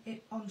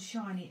anything on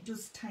shiny, it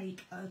does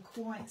take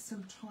quite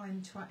some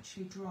time to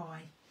actually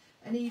dry,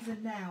 and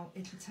even now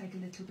it'll take a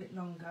little bit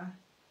longer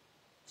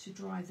to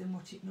dry than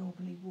what it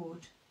normally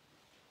would.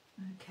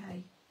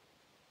 Okay,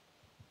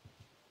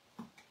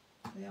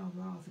 they are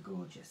rather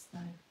gorgeous though.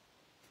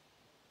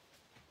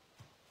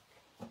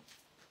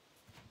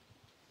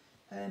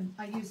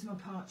 I use them on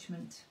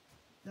parchment,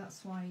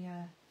 that's why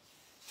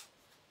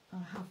I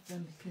have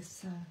them,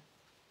 because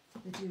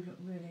they do look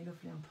really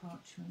lovely on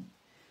parchment.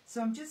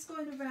 So I'm just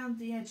going around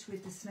the edge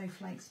with the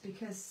snowflakes,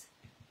 because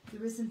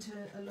there isn't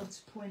a lot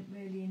of point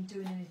really in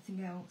doing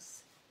anything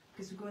else,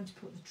 because we're going to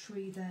put the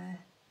tree there.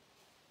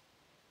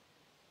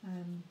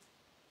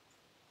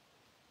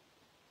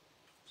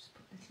 Just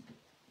put a little bit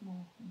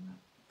more on that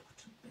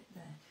bottom bit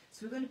there.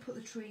 So we're going to put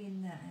the tree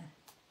in there.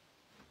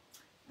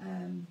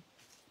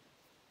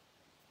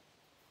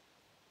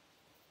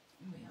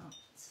 Here we are.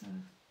 So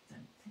I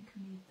don't think I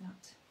need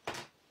that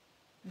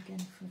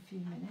again for a few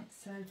minutes.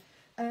 So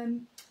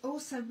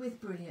also with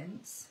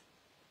Brilliance,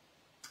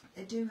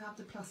 they do have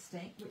the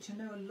plastic, which I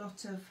know a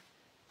lot of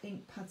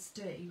ink pads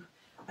do,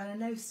 and I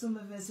know some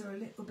of us are a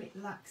little bit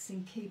lax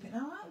in keeping,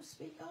 I'm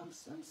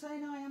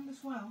saying I am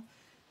as well,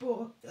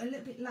 but a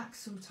little bit lax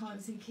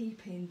sometimes in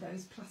keeping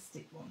those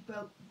plastic ones.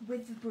 Well,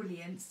 with the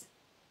Brilliance,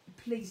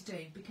 please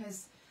do,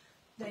 because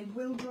they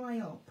will dry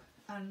up,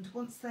 and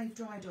once they've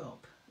dried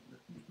up,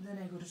 they're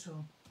no good at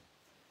all.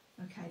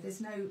 Okay,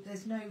 there's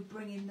no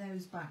bringing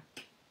those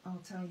back,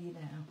 I'll tell you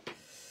now.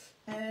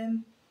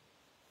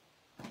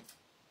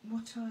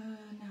 What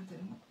now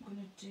then, what I'm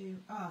going to do,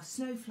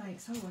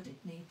 snowflakes. Oh, I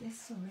did need this,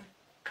 sorry.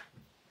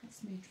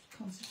 That's me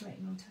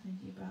concentrating on telling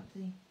you about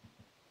the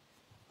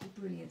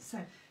Brilliance. So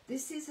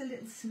this is a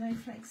little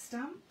snowflake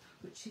stamp,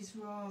 which is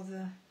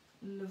rather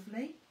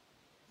lovely.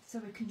 So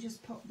we can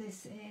just pop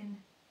this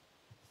in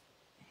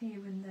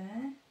here and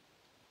there.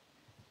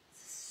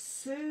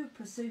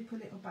 Super, super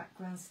little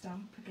background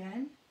stamp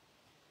again.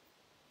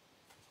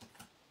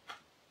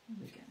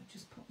 There we go,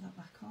 just pop that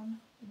back on.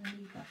 I'm going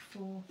to leave that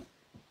for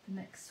the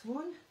next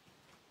one.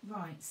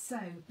 Right, so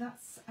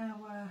that's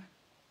our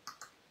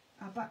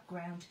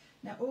background.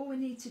 Now all we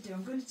need to do,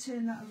 I'm going to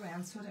turn that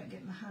around so I don't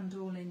get my hand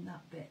all in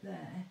that bit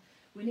there.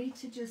 We need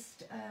to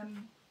just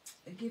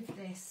give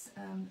this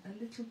a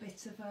little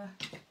bit of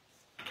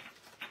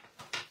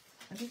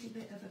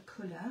a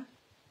colour.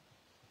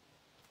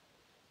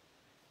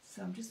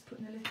 So I'm just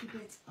putting a little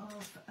bit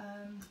of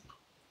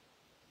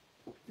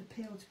the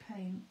peeled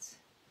paint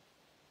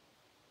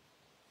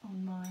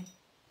on my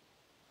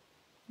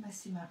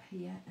messy mat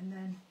here, and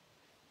then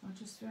I'll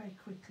just very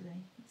quickly,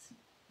 it's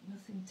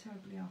nothing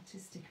terribly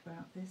artistic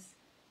about this,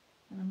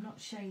 and I'm not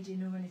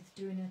shading or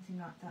doing anything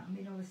like that. I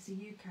mean, obviously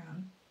you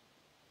can.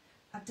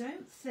 I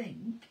don't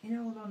think, in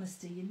all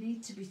honesty, you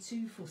need to be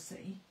too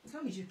fussy, as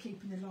long as you're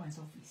keeping the lines,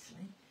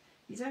 obviously.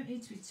 You don't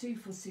need to be too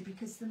fussy,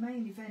 because the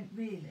main event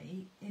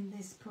really in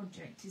this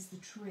project is the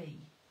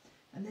tree,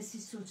 and this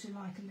is sort of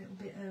like a little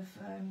bit of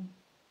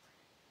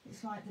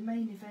it's like the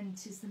main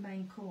event is the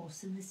main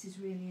course, and this is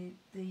really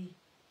the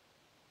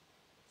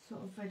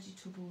sort of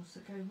vegetables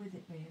that go with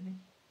it really.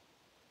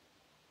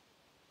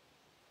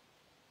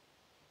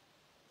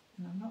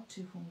 And I'm not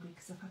too hungry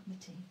because I've had my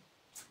tea.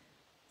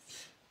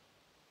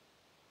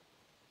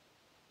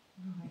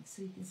 Right,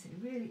 so you can see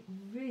really,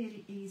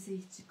 really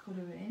easy to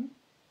colour in.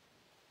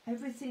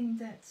 Everything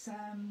that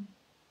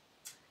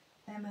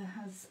Emma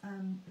has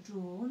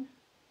drawn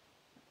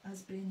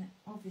has been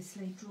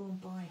obviously drawn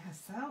by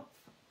herself,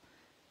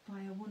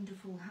 by a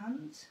wonderful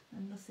hand,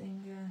 and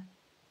nothing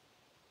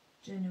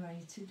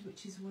generated,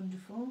 which is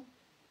wonderful.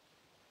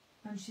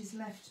 And she's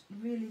left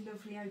really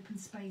lovely open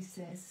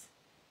spaces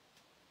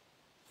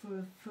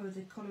for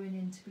the colouring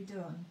in to be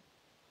done.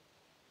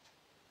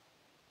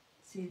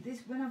 See,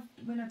 this when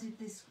I did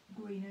this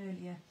green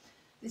earlier,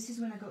 this is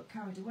when I got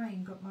carried away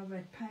and got my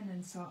red pen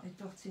and started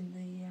dotting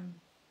the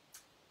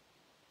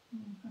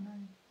I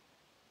know,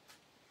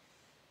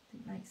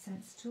 Didn't make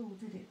sense at all,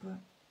 did it? But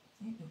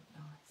it looked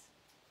nice.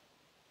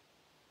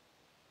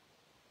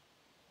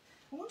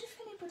 I wonder if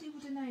anybody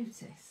would have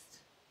noticed.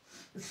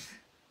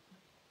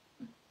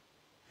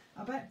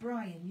 I bet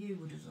Brian, you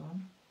would have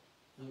done.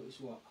 Notice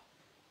what?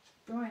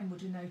 Brian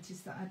would have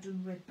noticed that I'd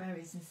done red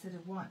berries instead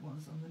of white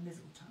ones on the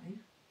mistletoe,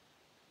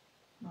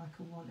 like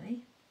a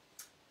Wally.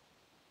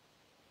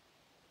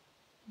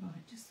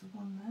 Right, just the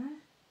one there.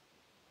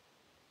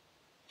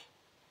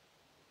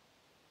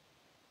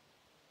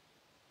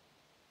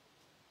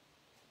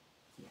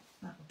 Yeah,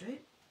 that'll do.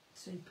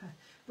 Super.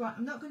 Right,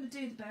 I'm not going to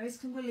do the berries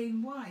because we'll leave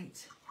them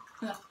white.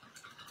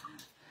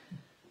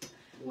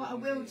 What I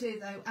will do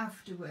though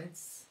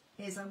afterwards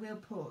is I will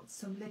put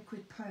some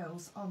liquid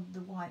pearls on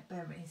the white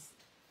berries.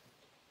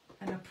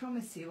 And I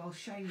promise you I'll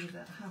show you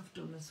that I have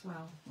done as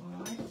well,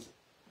 alright?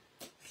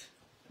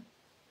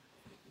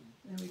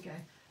 There we go.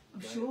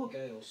 I'm sure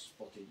Gail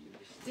spotted you.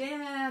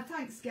 Yeah,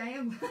 thanks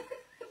Gail.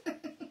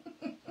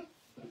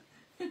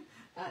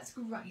 That's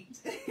great.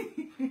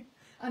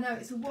 I know,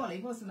 it's a Wally,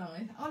 wasn't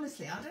I?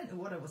 Honestly, I don't know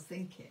what I was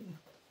thinking.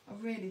 I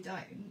really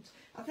don't.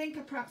 I think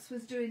I perhaps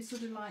was doing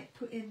sort of like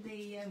putting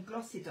the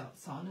glossy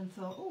dots on and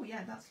thought, oh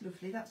yeah, that's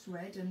lovely, that's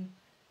red, and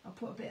I'll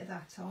put a bit of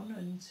that on,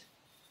 and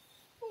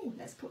oh,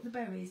 let's put the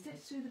berries,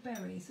 let's do the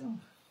berries. Oh,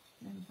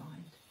 never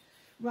mind.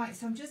 Right,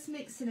 so I'm just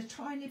mixing a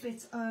tiny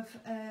bit of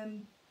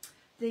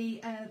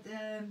the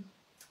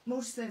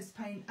multi-surface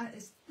paint.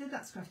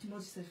 That's crafty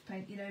multi-surface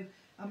paint. You know,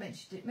 I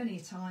mentioned it many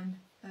a time.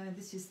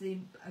 This is the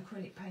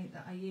acrylic paint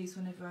that I use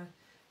whenever I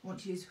want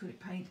to use acrylic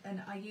paint,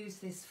 and I use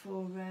this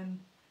for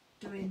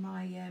doing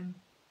my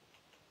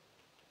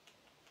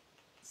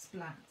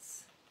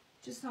splats.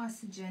 Just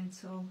nice and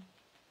gentle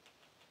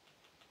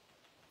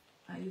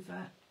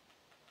over.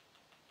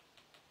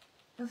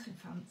 Nothing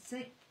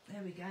fancy.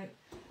 There we go.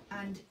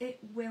 And it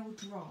will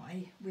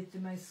dry with the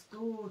most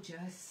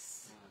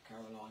gorgeous...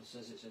 Caroline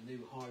says it's a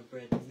new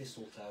hybrid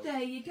mistletoe.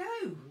 There you go.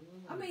 Ooh.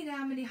 I mean,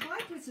 how many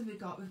hybrids have we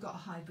got? We've got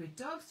hybrid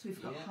dogs,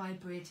 we've got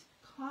hybrid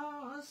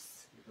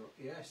cars,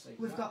 Yes, exactly.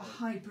 we've got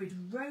hybrid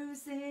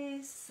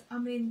roses. I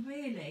mean,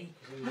 really,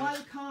 why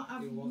we can't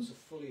have... Who wants a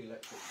fully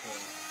electric car?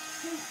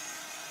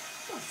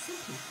 Well,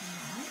 simple,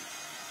 right?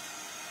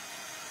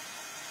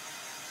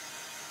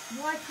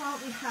 Why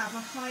can't we have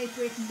a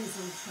hybrid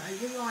mistletoe?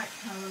 You're right,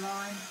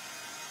 Caroline.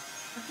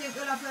 I think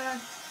we'll have a...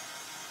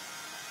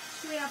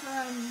 Should we have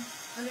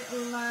a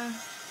little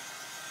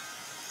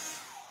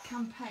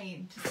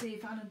campaign to see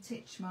if Alan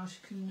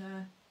Titchmarsh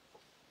can,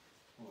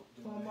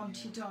 or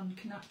Monty Don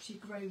can actually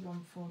grow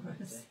one for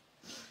us.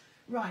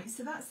 Right,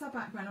 so that's our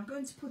background. I'm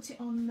going to put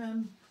it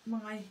on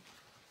my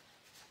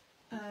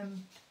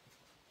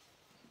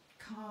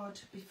card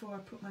before I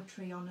put my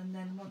tree on, and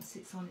then once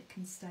it's on it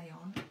can stay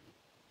on.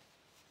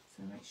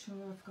 So make sure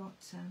I've got...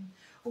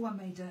 oh, I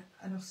made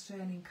an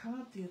Australian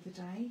card the other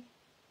day.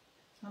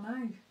 I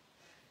know.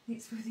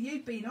 It's with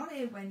you being on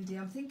here, Wendy.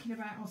 I'm thinking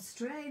about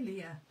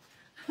Australia.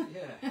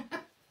 Yeah.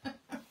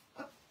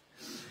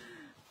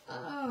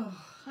 Oh,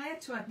 I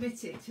had to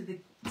admit it to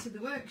the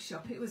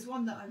workshop. It was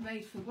one that I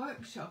made for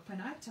workshop,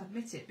 and I had to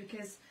admit it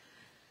because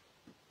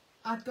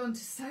I'd gone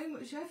to so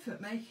much effort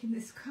making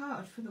this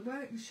card for the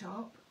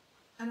workshop,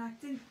 and I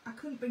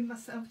couldn't bring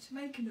myself to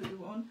make another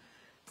one.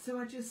 So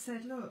I just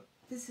said, look,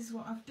 this is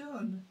what I've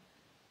done.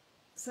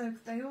 So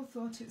they all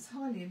thought it was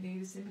highly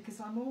amusing because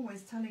I'm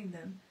always telling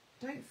them,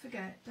 don't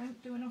forget, don't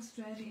do an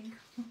Australian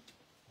card.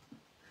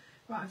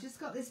 Right, I've just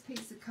got this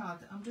piece of card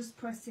that I'm just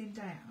pressing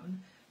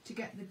down to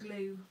get the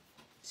glue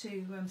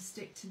to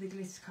stick to the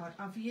glitter card.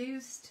 I've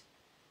used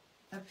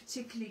a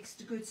particularly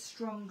good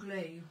strong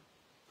glue,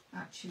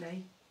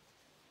 actually.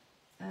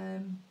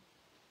 Apparently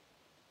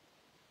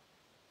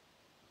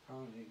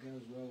it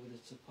goes well with a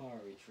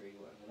topiary tree,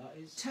 whatever that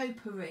is.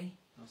 Topiary.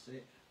 That's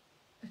it.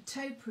 A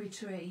topiary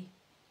tree.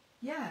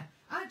 Yeah,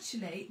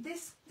 actually,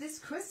 this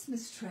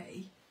Christmas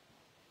tree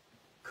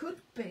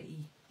could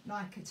be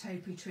like a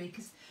topiary tree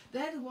because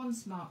they're the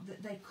ones, Mark,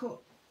 that they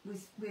cut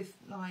with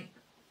like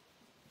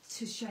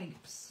to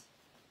shapes,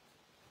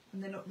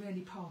 and they look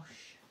really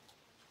posh.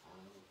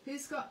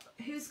 Who's got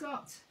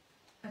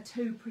a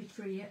topiary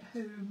tree at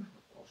home?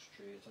 Posh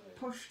tree at home.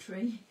 Posh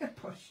tree. A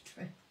posh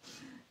tree.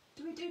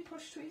 Do we do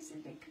posh trees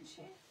in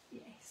Lincolnshire?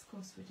 Yes, of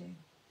course we do.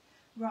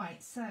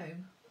 Right, so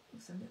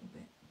looks a little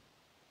bit.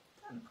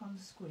 Don't look on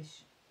the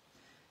squish.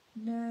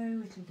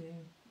 No, it'll do.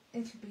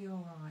 It'll be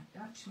all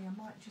right. Actually, I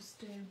might just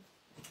do.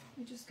 Let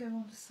me just go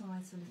on the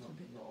sides a little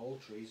bit. Not all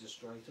trees are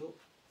straight up.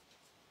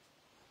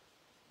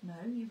 No,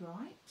 you're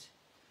right.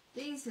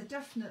 These are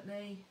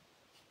definitely.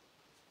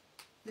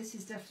 This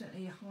is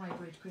definitely a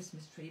hybrid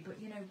Christmas tree, but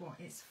you know what?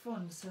 It's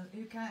fun, so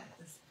who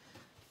cares?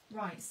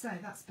 Right, so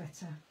that's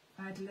better.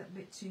 I had a little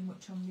bit too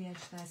much on the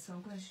edge there, so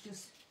I'm going to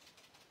just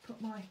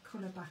put my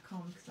colour back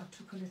on because I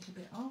took a little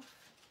bit off.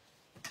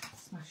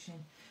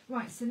 Smashing.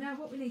 Right, so now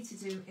what we need to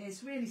do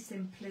is really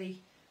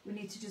simply, we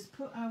need to just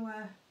put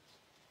our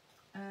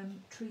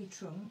tree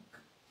trunk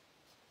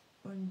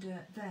under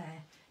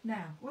there.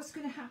 Now, what's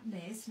going to happen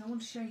is, and I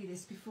want to show you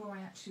this before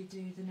I actually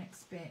do the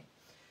next bit,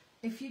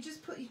 if you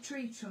just put your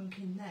tree trunk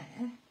in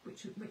there,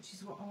 which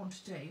is what I want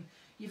to do,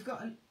 you've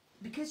got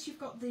because you've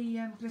got the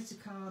glitter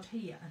card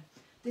here.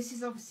 This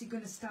is obviously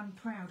going to stand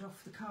proud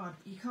off the card.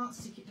 But you can't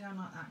stick it down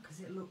like that because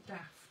it'll look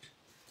daft.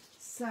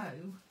 So,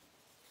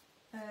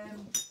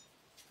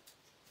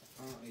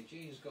 apparently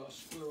Jean's got a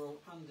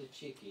squirrel and a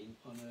chicken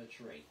on her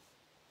tree.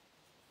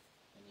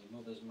 And your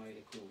mother's made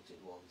a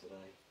quilted one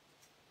today.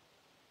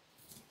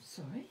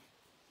 sorry.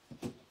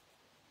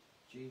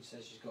 Jean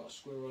says she's got a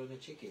squirrel and a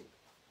chicken.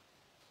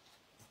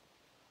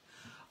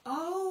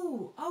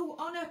 Oh,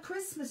 on her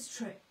Christmas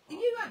tree.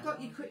 You ain't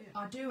got your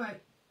I do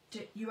hope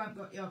you ain't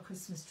got your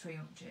Christmas tree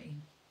up,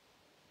 Jean.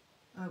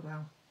 Oh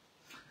well.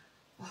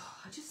 Oh,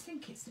 I just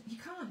think you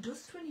can't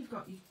dust when you've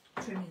got your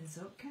trimmings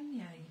up, can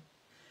you?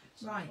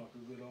 Sounds right. like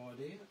a good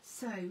idea.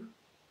 So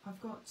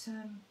I've got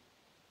a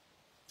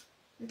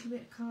little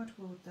bit of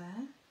cardboard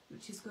there,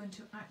 which is going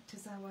to act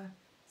as our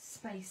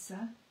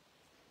spacer.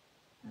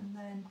 And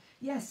then,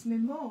 yes, my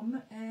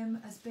mum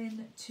has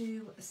been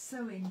to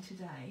sewing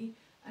today,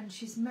 and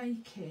she's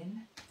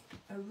making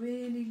a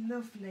really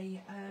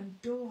lovely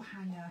door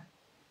hanger.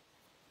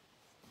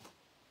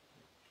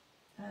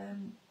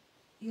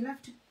 You'll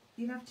have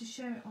to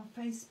share it on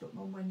Facebook,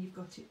 Mum, when you've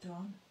got it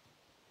done.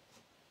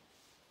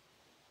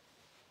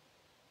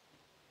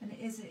 And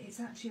it's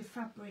actually a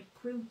fabric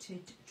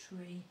quilted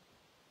tree,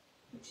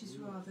 which is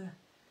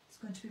it's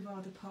going to be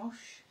rather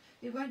posh.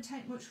 It won't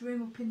take much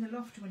room up in the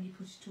loft when you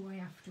put it away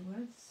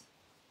afterwards.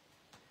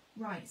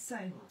 Right, so...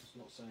 Well, it's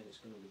not saying it's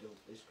going to be done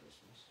for this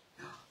Christmas.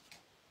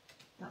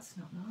 That's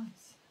not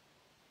nice.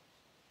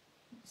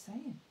 What are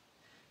you saying?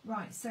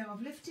 Right, so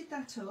I've lifted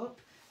that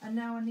up, and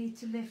now I need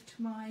to lift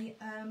my,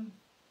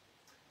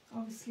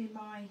 obviously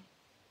my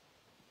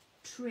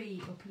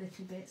tree up a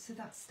little bit, so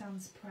that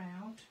stands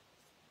proud.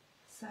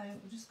 So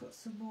I've just got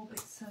some more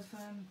bits of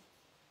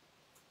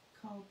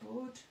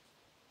cardboard.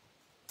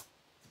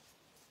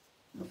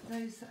 And for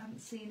those that haven't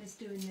seen us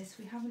doing this,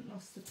 we haven't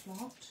lost the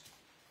plot.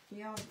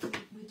 We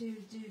do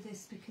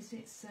this because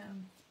it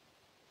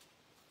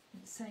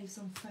saves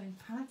on foam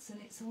pads, and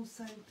it's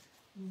also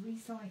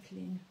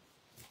recycling.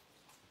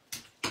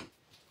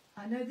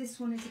 I know this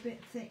one is a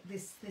bit thick,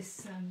 this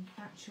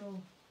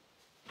actual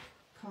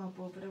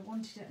cardboard, but I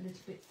wanted it a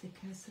little bit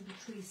thicker so the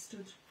tree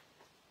stood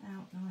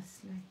out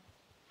nicely.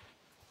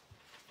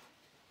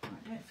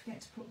 Right, don't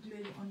forget to put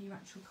glue on your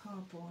actual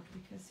cardboard,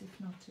 because if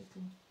not it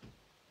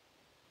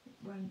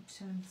won't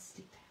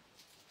stick down.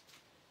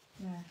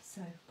 There,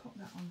 so pop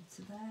that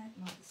onto there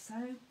like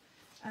so,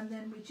 and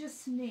then we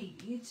just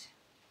need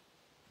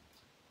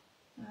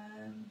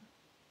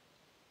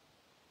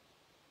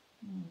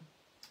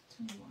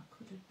tell me what I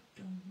could have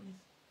done with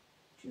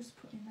just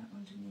putting that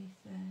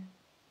underneath there.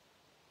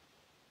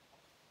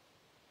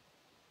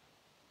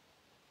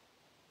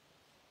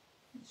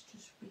 Let's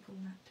just wriggle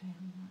that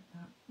down like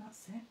that.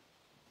 That's it.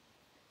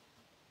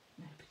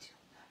 Nobody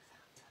will know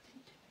that. I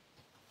didn't do it.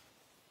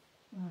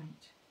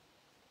 Right.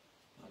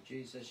 Now,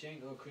 Jean says she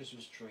ain't got a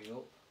Christmas tree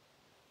up.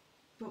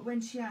 But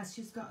when she has,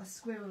 she's got a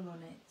squirrel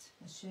on it,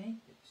 has she?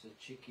 It's a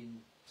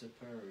chicken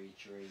topiary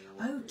tree.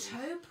 Oh,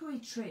 topiary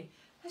tree.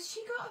 Has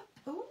she got a...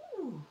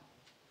 Oh,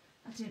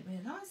 I didn't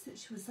realise that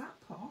she was that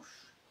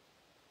posh.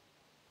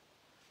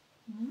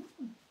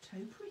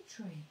 Topiary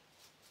tree.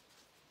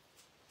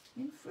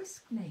 In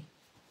Friskney.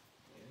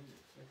 Yeah,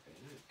 okay.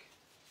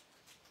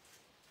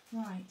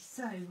 Right,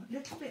 so a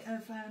little bit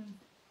of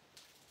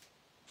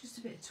just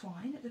a bit of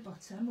twine at the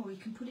bottom, or you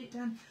can put it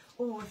down,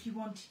 or if you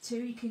wanted to,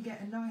 you can get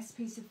a nice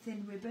piece of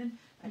thin ribbon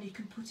and you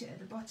can put it at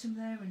the bottom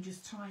there and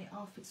just tie it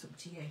off. It's up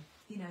to you.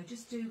 You know,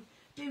 just do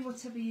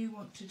whatever you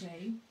want to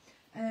do.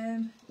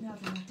 Now then,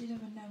 I did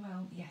have a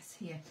Noel, yes,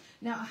 here.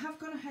 Now I have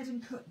gone ahead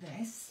and cut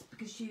this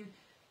because you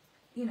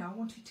know, I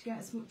wanted to get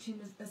as much in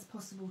as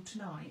possible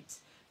tonight.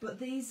 But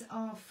these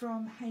are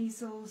from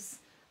Hazel's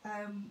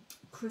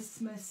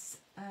Christmas,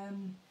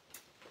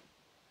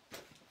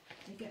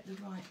 they get the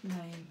right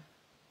name,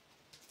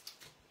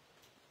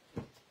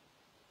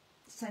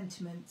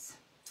 sentiments.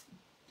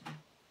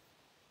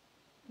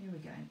 Here we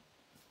go.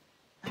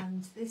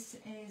 And this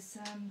is,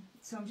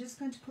 so I'm just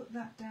going to put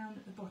that down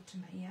at the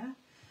bottom here.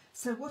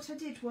 So what I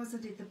did was I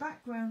did the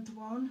background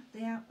one,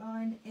 the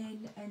outline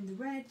in the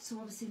red, so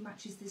obviously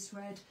matches this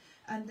red,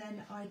 and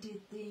then I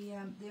did the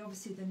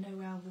obviously the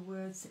Noel, the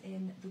words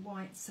in the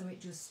white, so it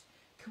just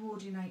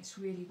coordinates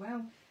really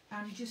well.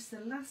 And just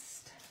the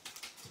last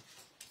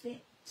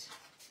bit,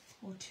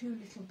 or two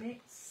little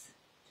bits,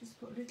 just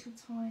put a little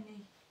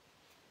tiny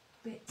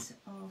bit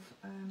of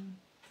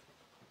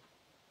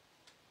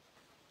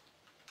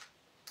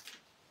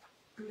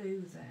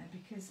glue there,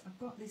 because I've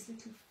got this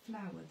little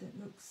flower that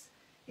looks,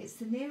 it's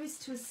the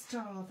nearest to a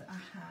star that I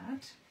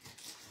had.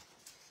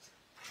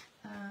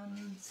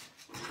 And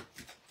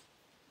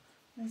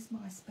there's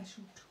my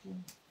special tool,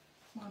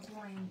 my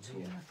Brian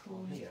tool, I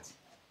call it.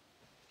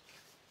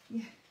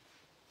 Yeah,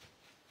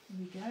 there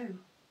we go.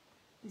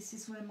 This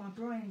is where my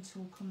Brian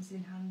tool comes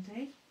in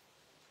handy.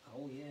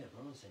 Oh yeah,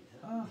 Brian sent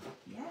that. Oh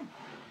yeah,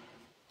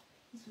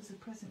 this was a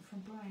present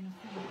from Brian,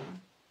 I think.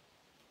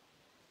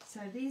 So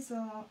these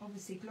are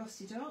obviously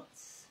glossy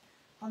dots.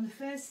 On the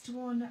first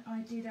one I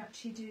did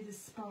actually do the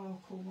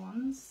sparkle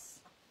ones.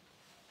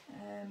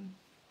 And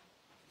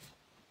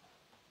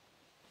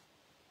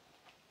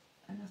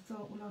I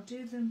thought, well,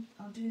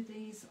 I'll do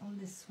these on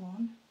this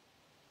one,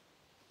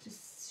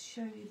 just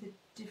show you the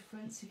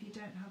difference if you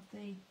don't have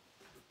the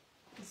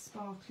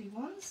sparkly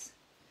ones.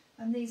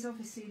 And these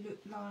obviously look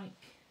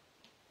like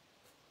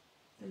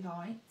the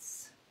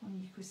lights on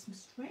your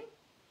Christmas tree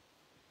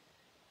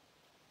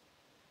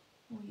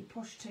or your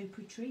posh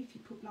topiary tree if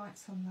you put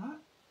lights on that.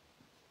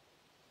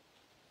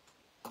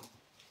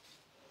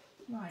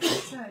 Right,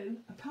 so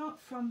apart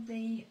from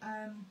the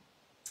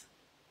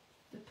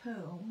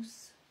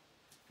pearls,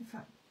 in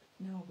fact,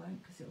 no I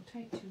won't, because it'll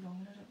take too long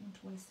and I don't want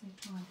to waste any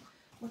time.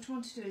 What I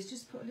want to do is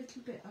just put a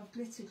little bit of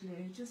glitter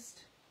glue just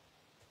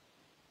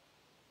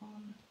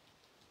on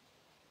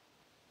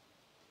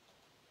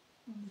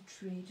the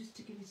tree, just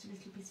to give it a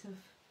little bit of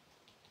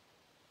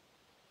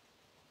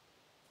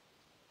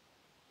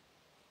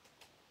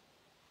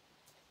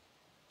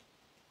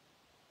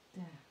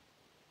there.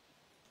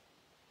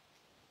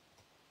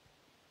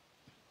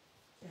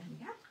 There we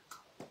go.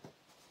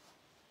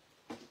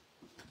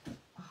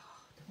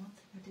 The one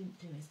thing I didn't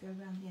do is go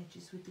around the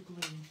edges with the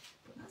green,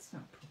 but that's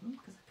not a problem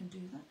because I can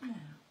do that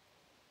now.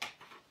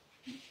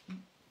 If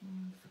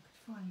I could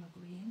find my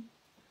green.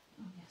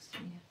 Oh yes,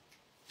 here.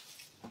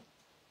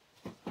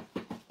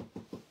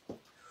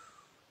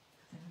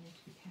 Then I need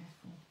to be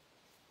careful.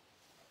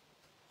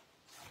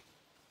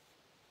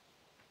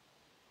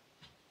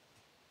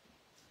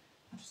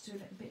 I'll just do a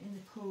little bit in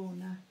the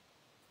corner.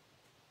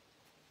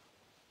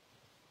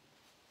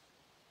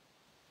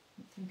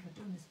 I don't think I've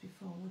done this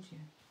before, would you?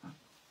 Oh.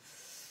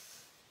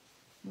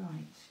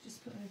 Right,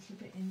 just put a little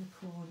bit in the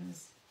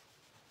corners.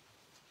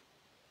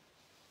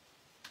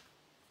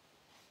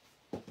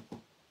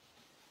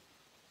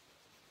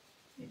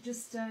 It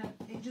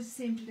just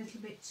seemed a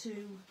little bit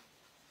too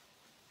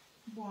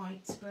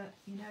white, but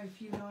you know,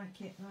 if you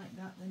like it like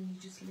that, then you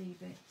just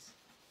leave it.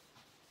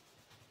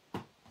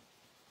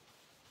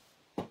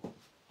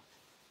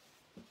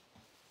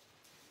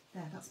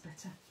 There, that's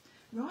better.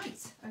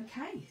 Right,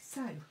 okay,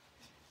 so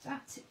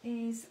that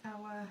is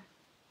our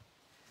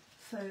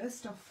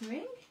first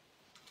offering.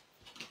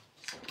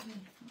 Just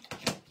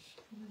put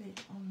the lid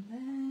on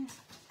there.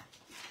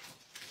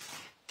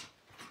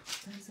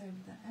 Put those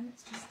over there.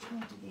 Let's just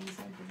tidy these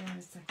over there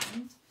a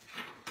second,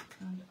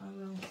 and I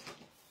will.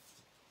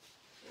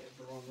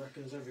 Everyone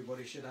reckons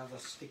everybody should have a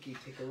sticky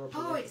picker up.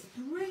 Oh, it's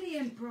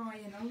brilliant,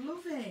 Brian. I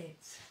love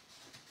it.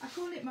 I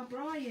call it my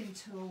Brian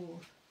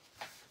tool.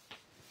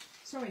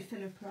 Sorry,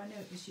 Philippa, I know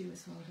it was you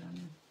as well,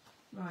 Daniel.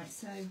 Right,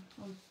 so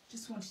I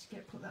just wanted to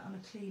put that on a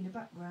cleaner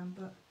background,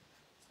 but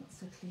it's not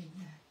so clean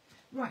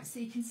there. Right, so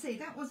you can see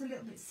that was a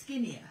little bit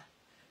skinnier,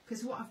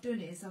 because what I've done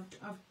is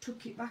I've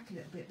took it back a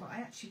little bit, but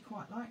I actually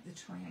quite like the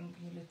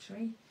triangular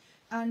tree.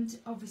 And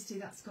obviously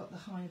that's got the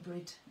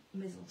hybrid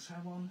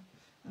mistletoe on,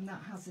 and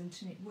that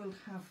hasn't, and it will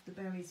have the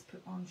berries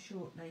put on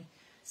shortly.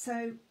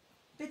 So,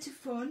 bit of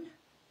fun,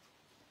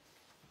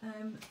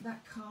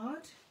 that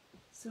card.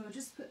 So I'll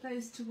just put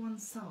those to one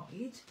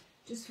side,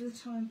 just for the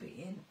time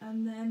being,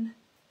 and then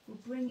we'll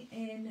bring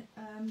in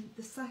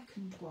the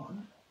second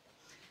one.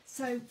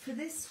 So for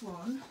this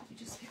one, let me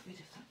just get rid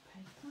of that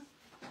paper.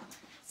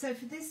 So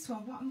for this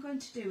one, what I'm going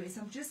to do is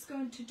I'm just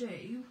going to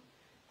do,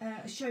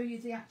 show you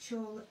the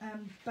actual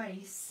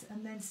base,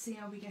 and then see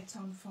how we get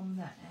on from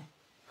there.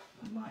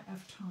 I might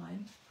have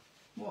time.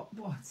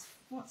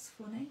 What's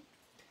funny?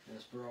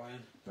 That's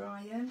Brian.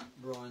 Brian.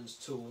 Brian's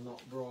tool,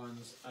 not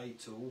Brian's a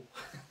tool.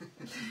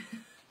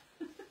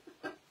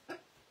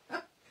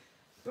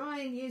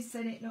 Brian, you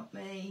said it, not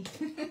me.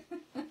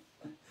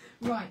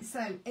 Right,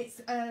 so it's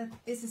a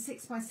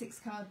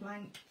 6x6 card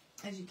blank,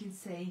 as you can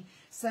see.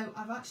 So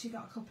I've actually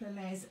got a couple of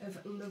layers of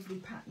lovely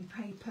pattern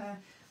paper.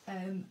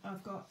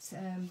 I've got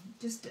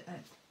just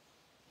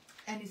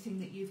anything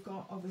that you've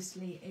got,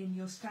 obviously, in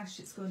your stash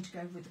that's going to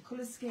go with the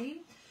colour scheme.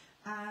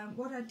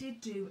 What I did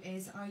do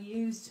is I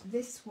used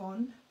this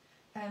one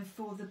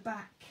for the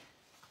back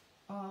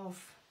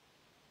of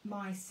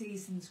my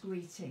season's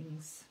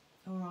greetings.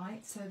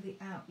 Alright, so the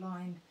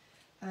outline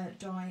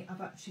die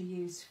I've actually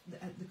used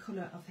the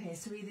colour of here.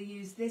 So either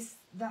use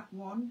that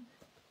one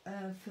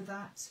for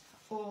that,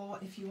 or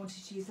if you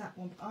wanted to use that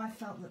one. But I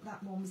felt that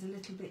that one was a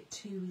little bit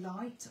too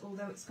light,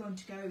 although it's going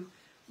to go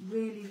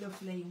really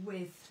lovely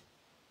with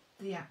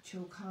the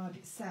actual card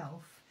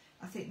itself.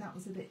 I think that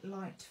was a bit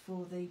light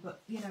for the,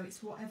 but you know,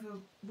 it's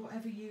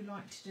whatever you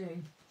like to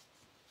do.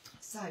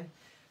 So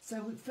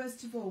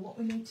first of all, what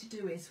we need to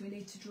do is we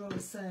need to draw a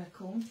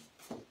circle,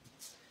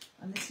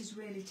 and this is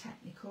really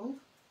technical.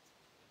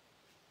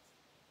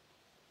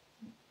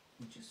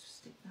 I'll just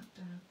stick that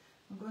down.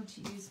 I'm going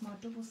to use my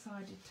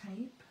double-sided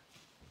tape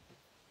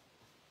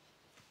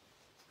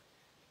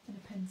and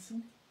a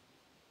pencil.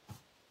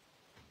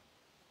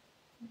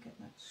 I'll get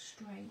that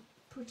straight,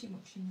 pretty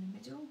much in the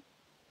middle.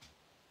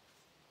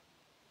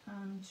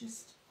 And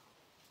just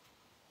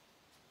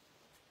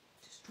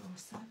draw a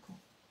circle.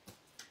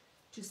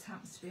 just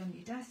happens to be on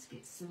your desk.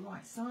 It's the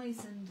right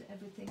size and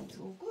everything's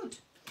all good.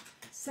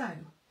 So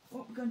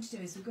what we're going to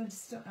do is we're going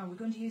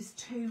to use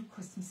 2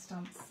 Christmas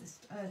stamps,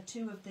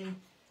 2 of the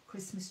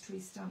Christmas tree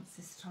stamps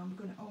this time.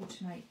 We're going to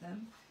alternate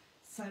them.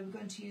 So we're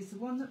going to use the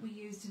one that we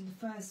used in the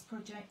first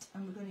project,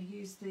 and we're going to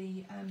use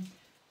the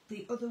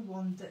other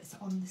one that's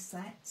on the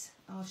set.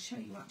 I'll show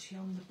you actually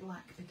on the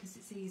black because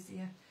it's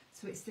easier.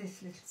 So it's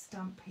this little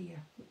stamp here,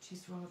 which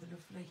is rather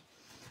lovely.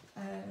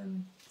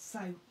 So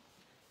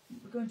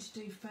what we're going to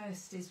do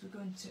first is we're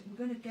going to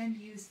again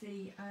use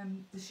the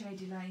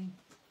Shady Lane,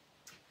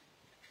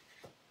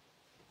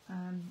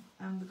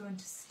 and we're going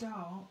to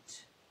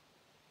start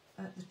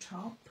at the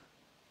top.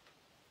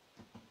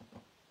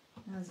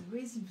 Now there's a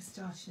reason for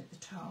starting at the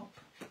top,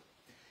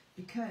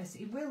 because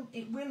it will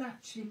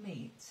actually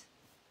meet,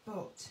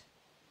 but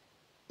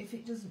if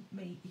it doesn't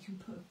meet, you can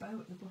put a bow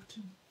at the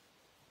bottom,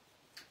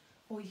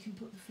 or you can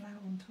put the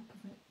flower on top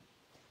of it.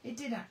 It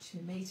did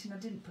actually meet, and I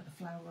didn't put a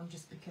flower on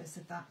just because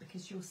of that,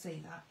 because you'll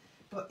see that.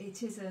 But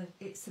it's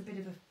a bit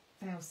of a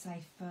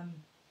fail-safe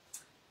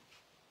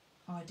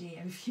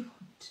idea if you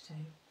want to.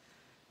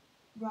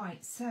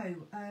 Right,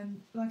 so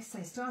like I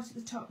say, start at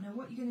the top. Now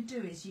what you're going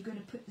to do is you're going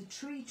to put the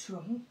tree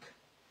trunk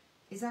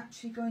is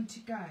actually going to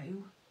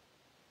go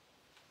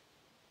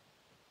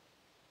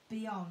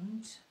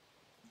beyond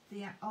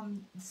the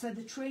so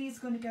the tree is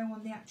going to go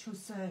on the actual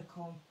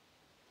circle,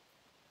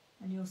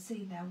 and you'll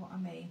see now what I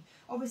mean.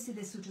 Obviously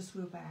this will just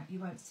rub out, you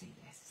won't see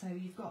this. So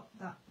you've got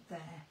that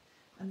there,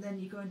 and then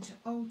you're going to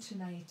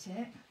alternate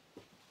it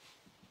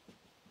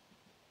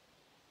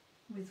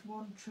with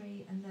one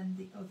tree and then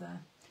the other.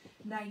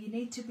 Now you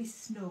need to be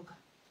snug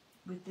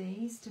with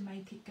these to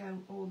make it go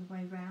all the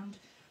way round,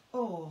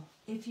 or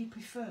if you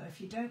prefer, if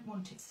you don't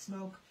want it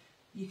snug,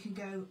 you can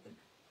go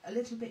a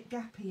little bit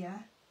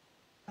gappier,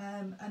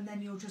 and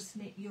then you'll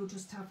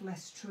just have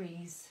less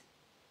trees.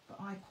 But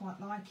I quite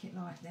like it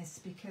like this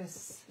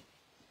because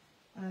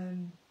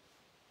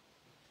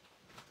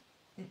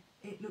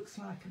it looks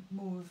like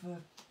more of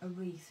a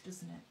wreath,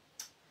 doesn't it?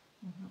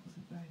 Well, that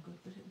wasn't very good,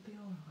 but it'll be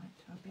all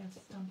right. I'll be able to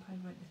stamp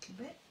over it a little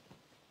bit.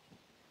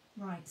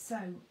 Right, so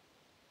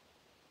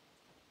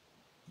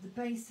the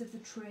base of the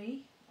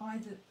tree,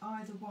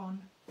 either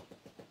one,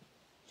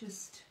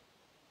 just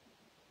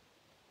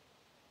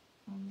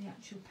on the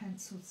actual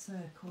penciled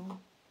circle,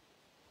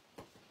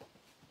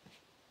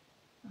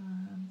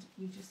 and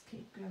we just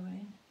keep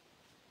going.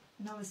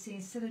 And obviously,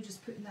 instead of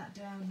just putting that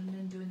down and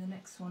then doing the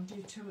next one,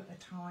 do 2 at a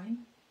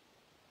time.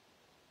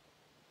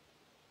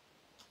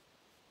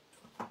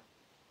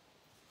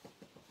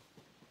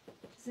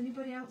 Does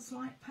anybody else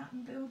like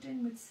pattern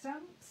building with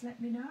stamps?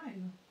 Let me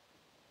know.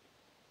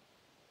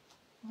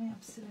 I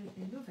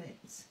absolutely love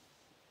it.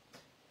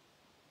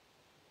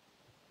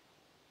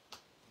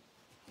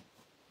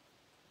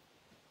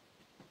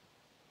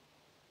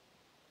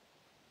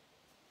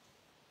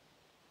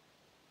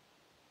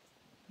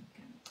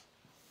 Okay.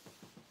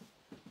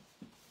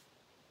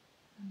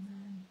 And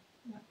then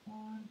that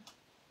one.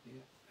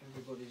 Yeah,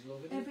 everybody's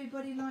loving it.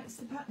 Everybody likes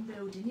the pattern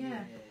building,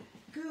 yeah.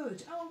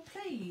 Good. Oh,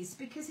 please,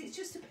 because it's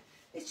just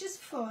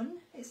fun.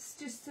 It's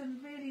just a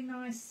really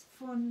nice,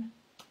 fun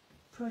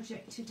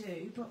project to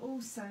do, but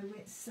also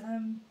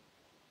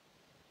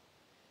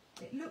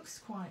it looks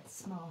quite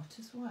smart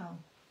as well.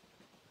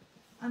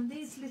 And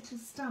these little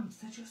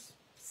stamps are just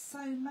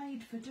so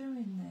made for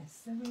doing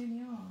this. They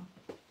really are.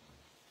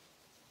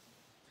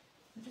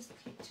 So just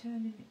keep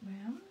turning it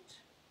round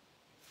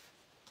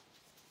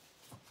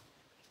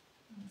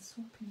and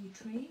swapping your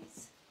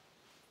trees.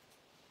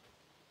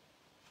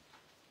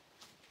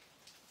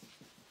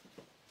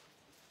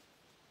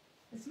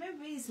 There's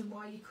no reason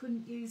why you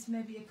couldn't use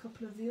maybe a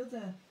couple of the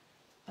other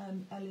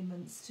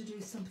elements to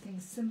do something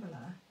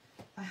similar.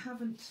 I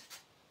haven't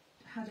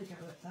had a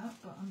go at that,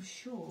 but I'm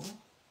sure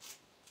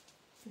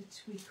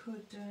that we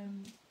could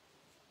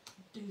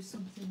do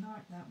something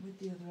like that with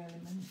the other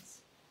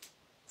elements.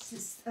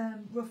 It's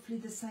roughly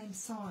the same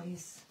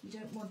size. You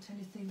don't want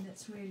anything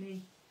that's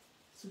really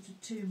sort of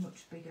too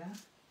much bigger.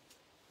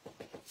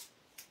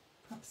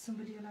 Perhaps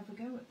somebody will have a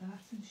go at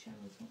that and show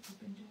us what we've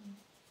been doing.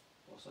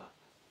 What's that?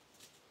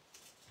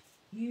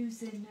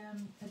 Using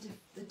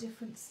the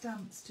different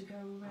stamps to go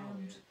around.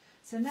 Oh, yeah.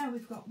 So now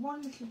we've got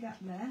one little gap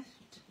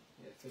left.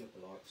 Yeah, Philippa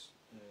likes,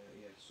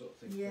 sort of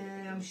thing.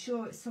 Yeah, I'm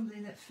sure it's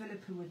something that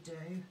Philippa would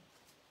do.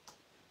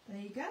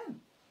 There you go.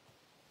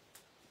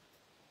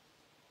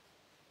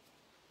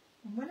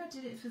 And when I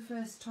did it for the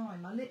first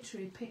time, I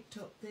literally picked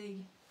up the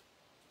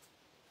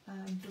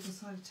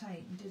double-sided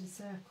tape and did a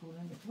circle,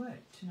 and it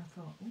worked. And I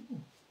thought,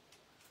 ooh,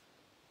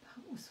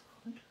 that was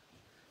good.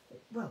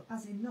 Well,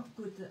 as in not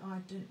good that I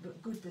didn't,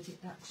 but good that it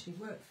actually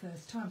worked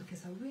first time,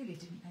 because I really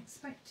didn't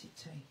expect it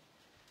to.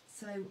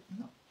 So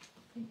I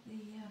think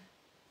the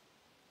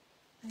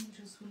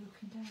angels were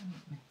looking down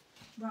at me.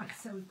 Right,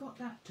 so we've got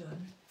that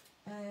done,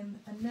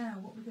 and now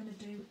what we're going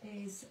to do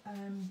is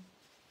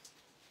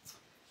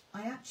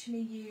I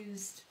actually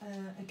used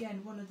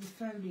again one of the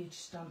foliage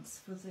stamps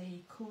for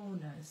the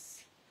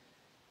corners,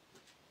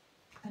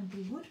 and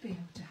we would be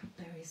able to have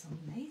berries on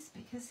these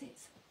because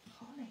it's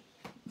holly.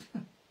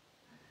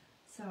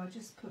 I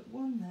just put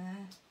one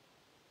there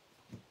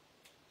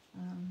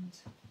and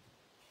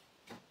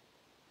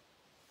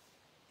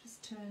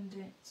just turned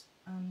it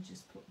and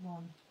just put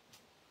one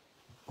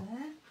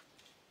there.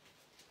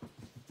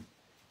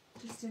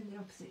 Just in the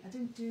opposite. I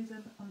didn't do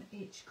them on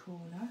each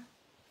corner.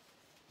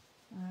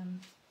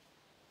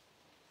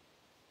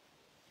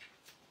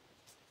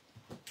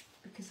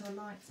 Because I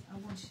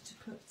wanted to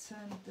put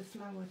the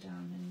flower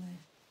down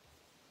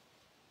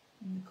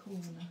in the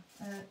corner,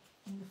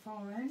 in the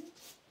far end.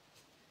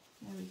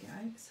 There we go.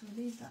 So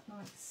we'll leave that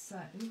like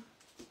so.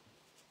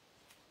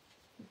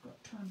 We've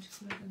got time to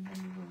colour them,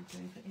 then we will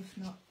do. But if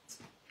not,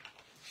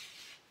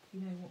 you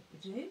know what we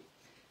do.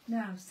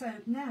 Now,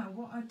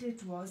 what I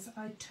did was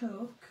I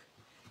took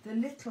the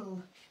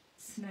little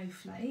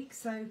snowflake.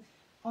 So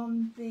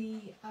on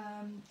the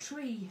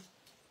tree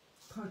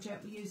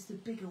project we used the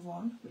bigger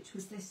one, which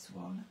was this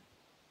one.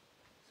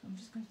 So I'm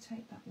just going to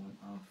take that one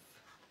off.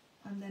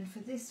 And then for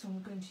this one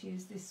we're going to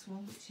use this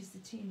one, which is the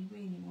teeny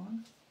weeny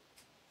one.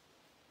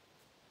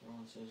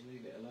 Ryan says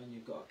leave it alone,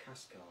 you've got a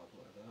cascade,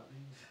 whatever that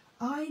means.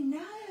 I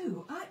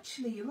know,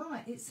 actually you're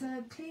right, it's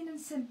clean and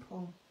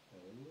simple.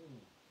 Oh.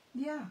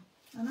 Yeah,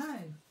 I know.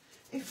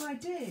 If I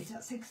did,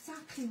 that's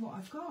exactly what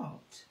I've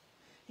got.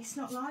 It's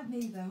not like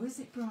me though, is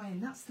it,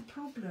 Brian? That's the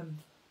problem.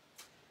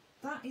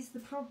 That is the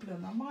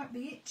problem. I might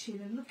be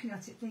itching and looking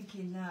at it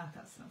thinking, nah,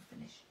 that's not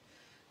finished.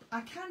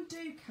 I can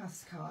do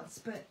cascades,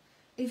 but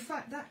in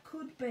fact that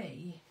could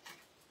be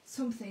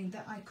something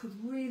that I could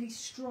really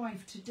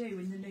strive to do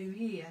in the new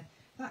year.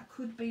 That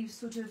could be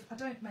sort of, I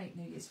don't make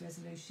New Year's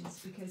resolutions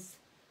because,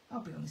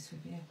 I'll be honest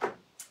with you,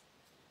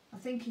 I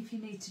think if you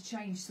need to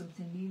change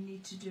something, you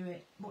need to do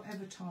it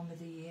whatever time of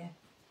the year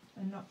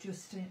and not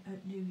just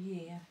at New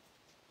Year.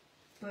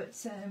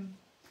 But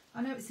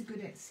I know it's a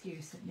good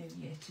excuse at New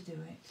Year to do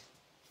it.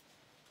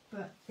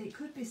 But it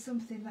could be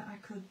something that I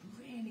could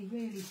really,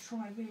 really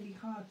try really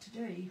hard to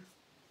do.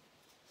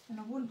 And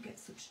I wouldn't get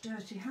such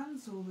dirty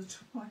hands all the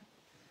time.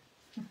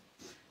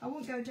 I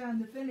won't go down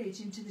the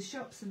village into the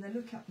shops and they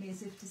look at me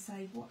as if to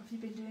say, what have you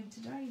been doing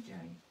today,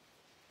 Jane?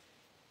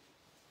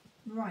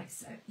 Right,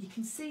 so you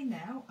can see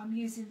now I'm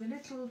using the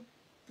little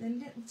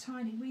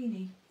tiny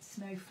weeny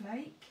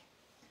snowflake,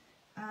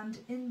 and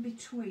in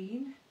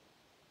between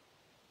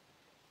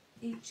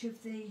each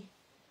of the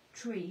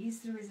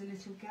trees there is a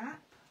little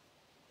gap,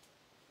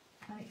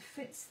 and it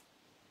fits.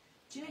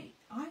 Do you know,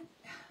 I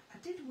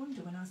did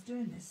wonder when I was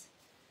doing this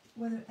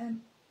whether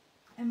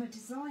Emma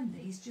designed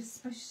these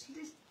just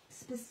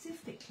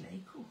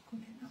specifically, cool, I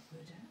couldn't get that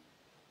word out,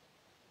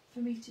 for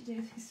me to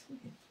do this with.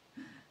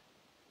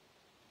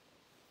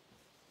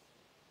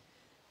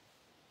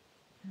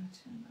 Now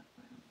turn that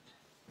round.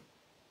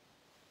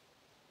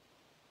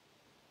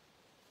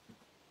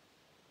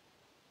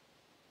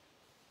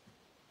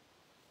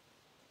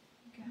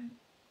 There we go.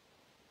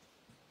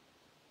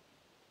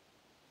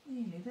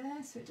 Nearly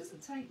there, so it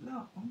doesn't take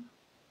long.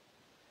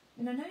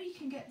 And I know you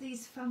can get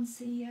these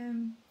fancy, I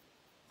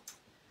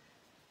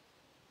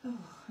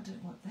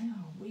don't know what they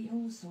are,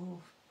 wheels or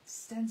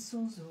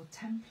stencils or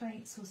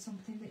templates or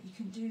something that you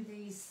can do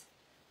these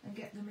and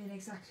get them in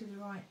exactly the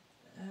right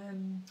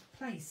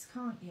place,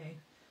 can't you?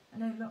 I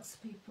know lots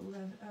of people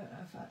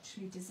have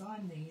actually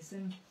designed these,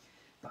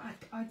 but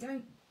I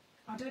don't.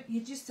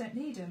 You just don't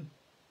need them.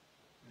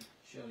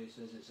 Shelley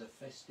says it's a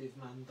festive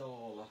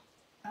mandala.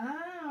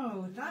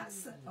 Oh,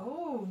 that's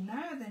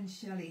now then,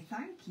 Shelley.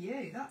 Thank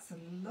you. That's a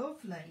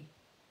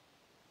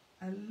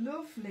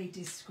lovely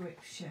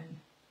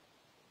description.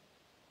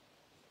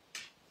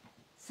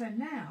 So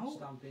now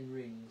stamping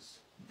rings.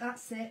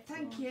 That's it.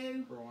 Thank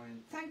you,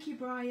 Brian. Thank you,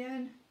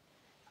 Brian.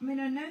 I mean,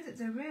 I know that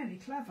they're really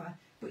clever,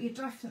 but you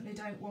definitely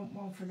don't want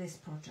one for this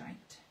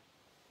project.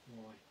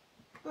 Why?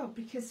 Well,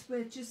 because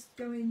we're just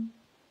going.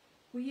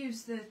 We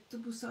used the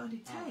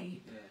double-sided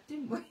tape,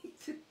 didn't we?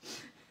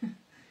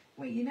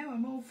 Well, you know,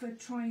 I'm all for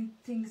trying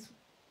things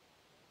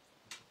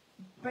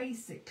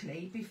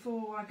basically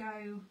before I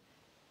go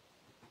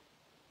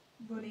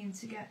running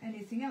to get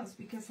anything else,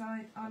 because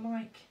I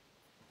like.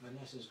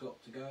 Vanessa's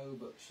got to go,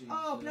 but she's.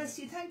 Oh, bless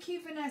you. Thank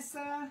you,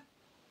 Vanessa.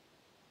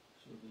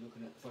 So we'll be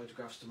looking at the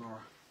photographs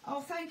tomorrow.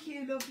 Oh, thank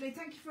you, lovely.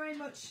 Thank you very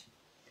much.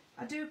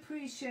 I do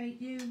appreciate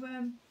you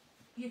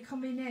you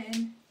coming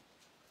in.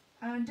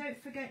 And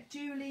don't forget,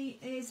 Julie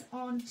is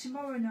on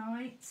tomorrow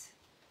night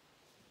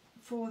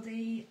for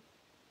the.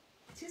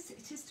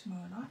 It is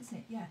tomorrow night, isn't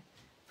it? Yeah,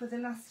 for the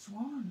last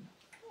one.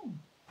 Oh,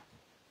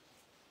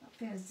 that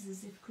feels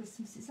as if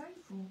Christmas is over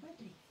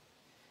already.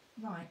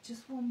 Right,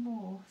 just one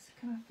more. So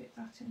can I fit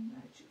that in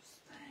there?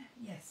 Just there.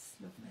 Yes,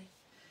 lovely.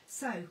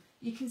 So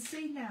you can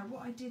see now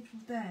what I did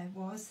there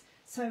was,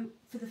 so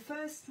for the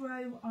first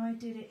row I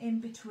did it in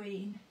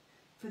between.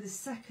 For the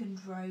second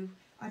row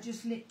I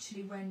just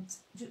literally went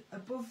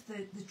above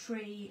the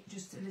tree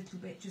just a little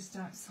bit, just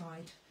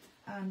outside,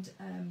 and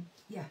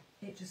yeah,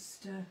 it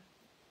just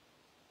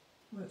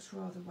works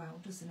rather well,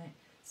 doesn't it?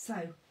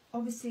 So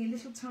obviously a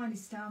little tiny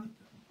stamp,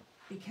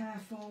 be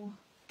careful,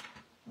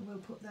 and we'll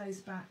put those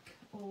back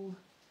all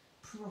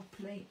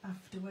properly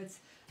afterwards.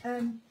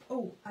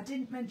 Oh, I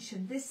didn't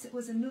mention, this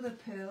was another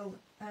Pearl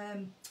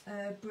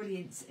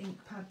Brilliance ink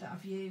pad that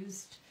I've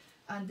used,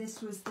 and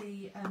this was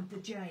the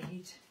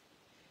Jade.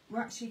 We're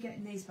actually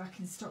getting these back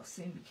in stock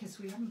soon because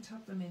we haven't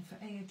had them in for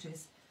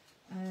ages.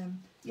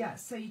 Yeah,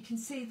 so you can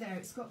see there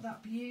it's got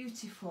that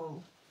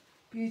beautiful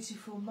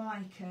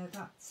mica,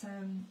 that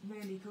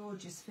really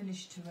gorgeous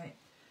finish to it.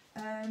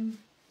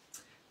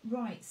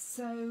 Right,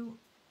 so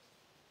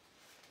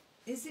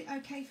is it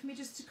okay for me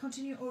just to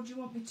continue, or do you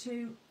want me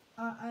to,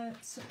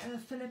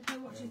 Philippa,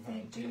 what do you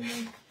think? Do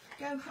you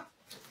go?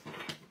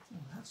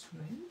 Oh, that's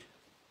rude,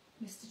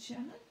 Mr.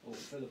 Channon. Well,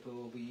 Philippa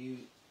will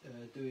be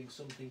doing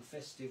something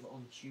festive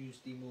on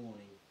Tuesday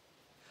morning.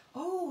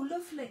 Oh,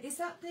 lovely. Is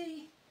that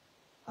the...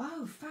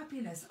 Oh,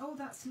 fabulous. Oh,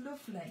 that's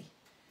lovely.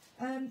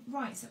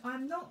 Right, so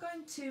I'm not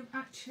going to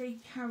actually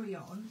carry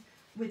on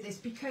with this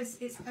because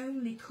it's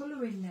only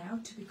colouring now,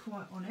 to be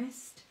quite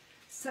honest.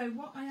 So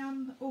what I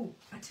am... Oh,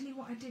 I tell you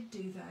what I did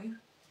do, though.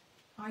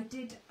 I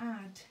did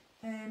add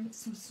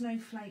some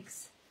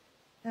snowflakes,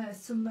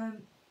 this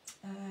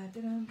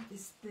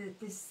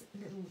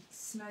little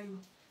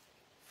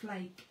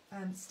snowflake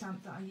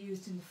stamp that I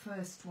used in the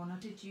first one. I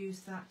did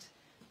use that,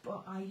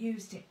 but I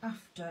used it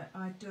after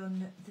I'd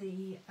done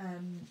the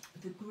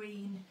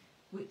green,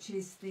 which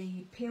is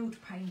the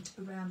peeled paint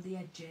around the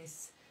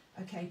edges.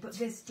 Okay, but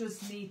this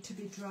does need to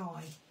be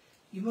dry.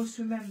 You must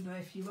remember,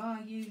 if you are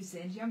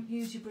using, you haven't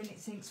used your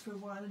Brilliance inks for a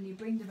while and you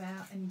bring them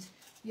out and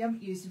you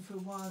haven't used them for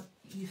a while,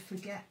 you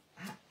forget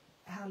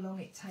how long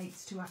it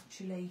takes to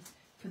actually,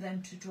 for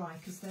them to dry,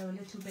 because they're a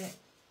little bit,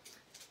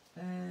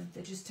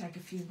 they just take a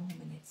few more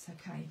minutes,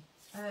 okay.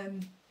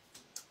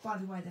 By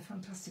the way, they're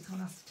fantastic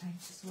on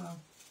acetate as well.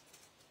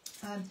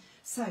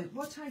 So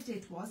what I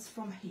did was,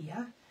 from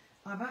here,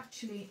 I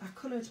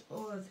coloured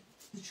all of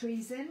the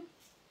trees in,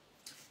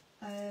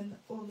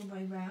 all the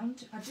way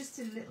round. I just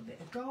did a little bit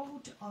of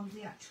gold on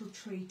the actual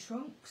tree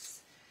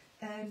trunks.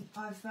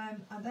 I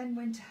then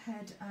went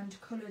ahead and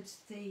coloured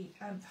the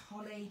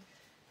holly.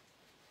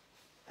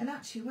 And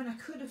actually, when I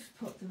could have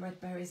put the red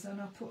berries on,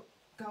 I put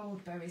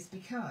gold berries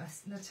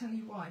because, and I'll tell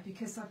you why,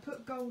 because I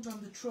put gold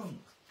on the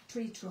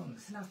tree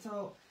trunks, and I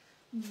thought,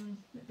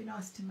 it'd be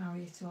nice to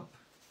marry it up.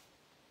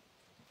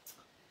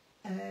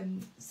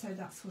 So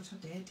that's what I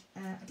did.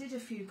 I did a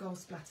few gold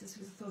splatters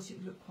because I thought it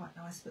would look quite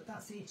nice, but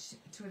that's each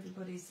to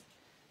everybody's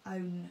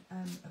own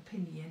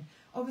opinion.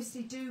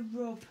 Obviously, do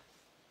rub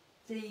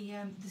the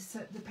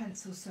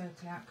pencil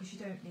circle out because you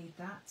don't need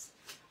that.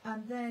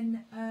 And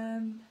then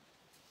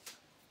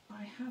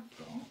I have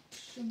got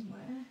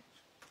somewhere.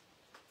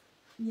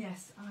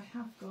 Yes, I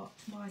have got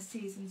my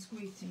season's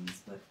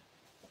greetings, but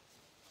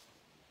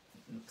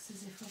it looks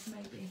as if I've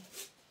maybe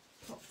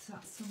popped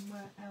that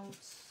somewhere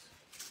else.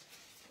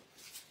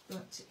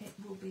 But it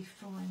will be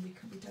fine, we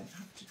don't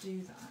have to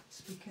do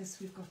that because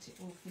we've got it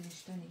all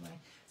finished anyway.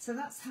 So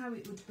that's how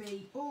it would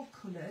be, all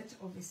coloured,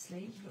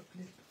 obviously, look a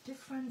little bit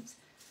different.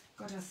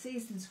 Got our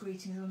season's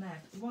greetings on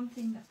there. But the one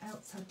thing that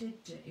else I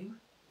did do,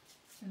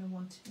 and I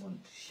want to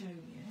show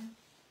you,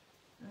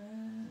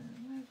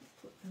 where have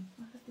I put them?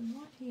 I had them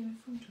right here in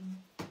front of me.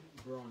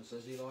 Brian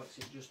says he likes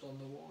it just on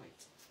the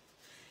white.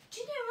 Do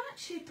you know,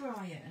 actually,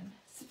 Brian,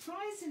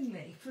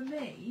 surprisingly for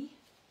me,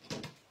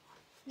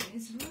 it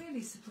is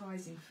really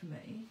surprising for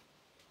me,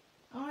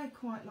 I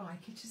quite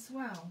like it as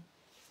well.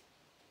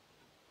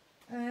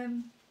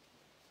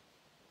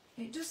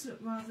 It does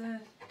look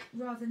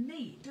rather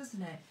neat,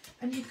 doesn't it?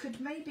 And you could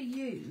maybe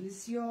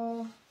use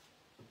your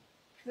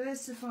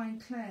VersaFine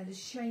Claire, the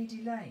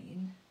Shady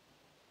Lane,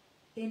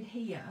 in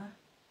here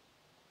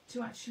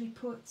to actually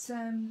put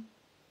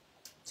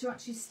to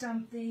actually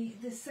stamp the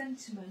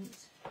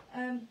sentiment.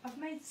 I've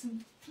made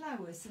some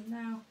flowers, and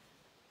now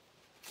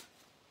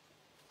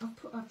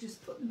I've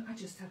just put them. I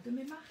just had them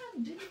in my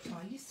hand, didn't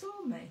I? You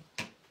saw me.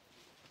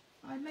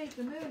 I made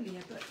them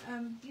earlier, but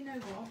you know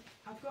what?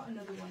 I've got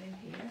another one in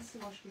here, so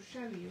I shall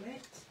show you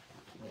it.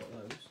 What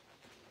are those?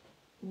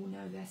 Oh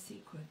no, they're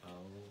secret.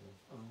 Oh.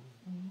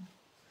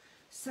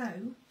 So,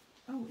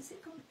 oh, is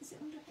it gone? Is it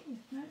under here?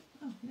 No.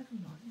 Oh, never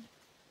mind.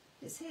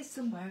 It's here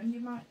somewhere, and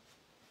you might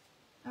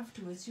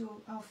afterwards.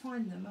 I'll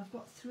find them. I've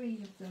got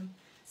 3 of them.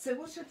 So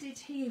what I did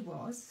here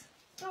was,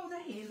 oh,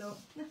 they're here. Look.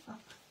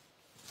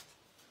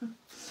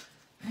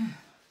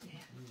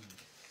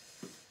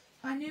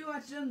 I knew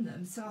I'd done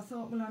them, so I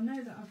thought, well, I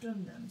know that I've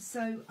done them,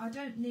 so I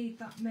don't need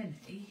that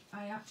many.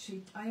 I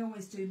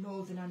always do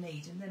more than I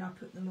need, and then I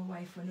put them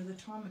away for another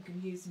time. I can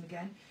use them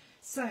again.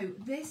 So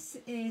this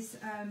is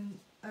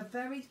a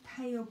very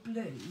pale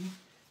blue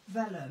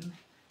vellum,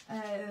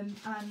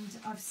 and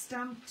I've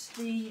stamped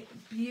the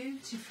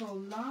beautiful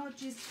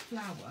largest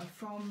flower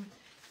from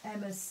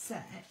Emma's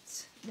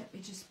set. Let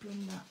me just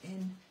bring that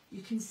in.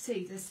 You can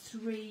see there's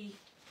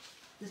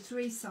the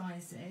 3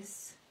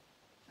 sizes,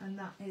 and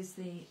that is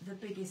the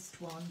biggest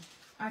one.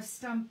 I've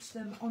stamped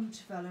them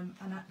onto vellum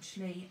and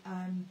actually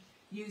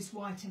used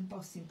white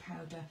embossing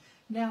powder.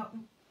 Now,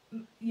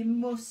 you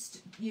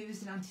must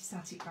use an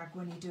anti-static bag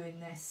when you're doing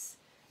this,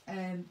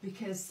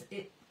 because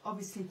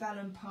obviously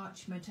vellum,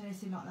 parchment,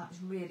 anything like that is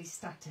really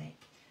static.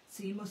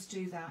 So you must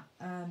do that,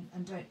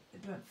 and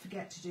don't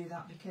forget to do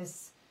that,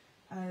 because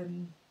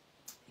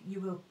you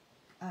will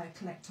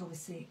collect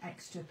obviously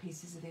extra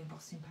pieces of the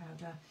embossing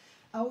powder.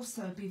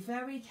 Also, be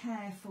very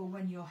careful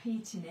when you're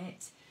heating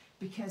it,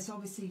 because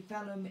obviously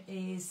vellum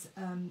is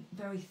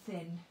very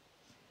thin,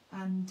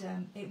 and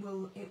it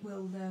will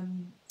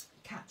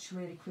catch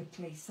really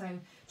quickly. So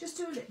just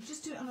do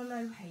it on a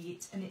low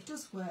heat, and it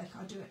does work.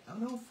 I do it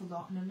an awful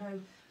lot, and I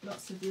know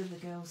lots of the other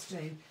girls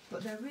do,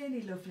 but they're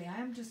really lovely. I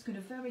am just going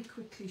to very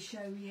quickly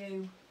show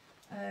you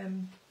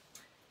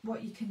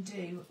what you can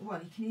do.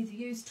 Well, you can either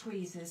use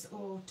tweezers,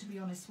 or, to be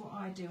honest, what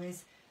I do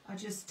is I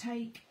just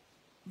take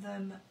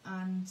them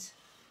and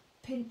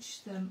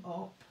pinch them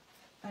up,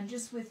 and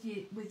just with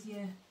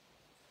your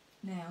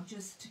nail,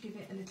 just to give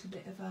it a little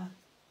bit of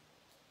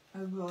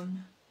a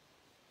run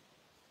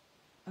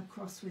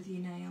across with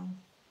your nail,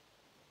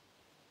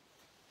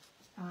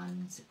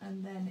 and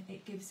then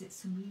it gives it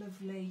some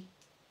lovely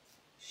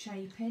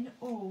shaping.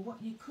 Or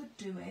what you could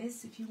do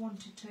is, if you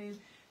wanted to,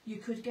 you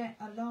could get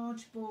a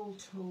large ball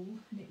tool,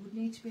 and it would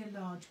need to be a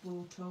large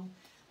ball tool,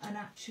 and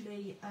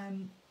actually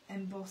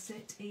emboss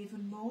it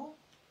even more,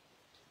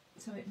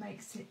 so it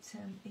makes it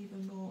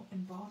even more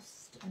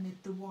embossed, and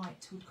the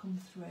white would come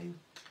through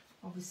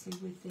obviously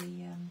with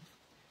the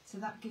so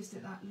that gives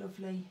it that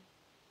lovely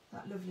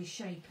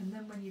shape. And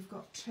then when you've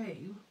got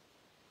two,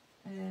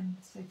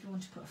 so if you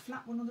want to put a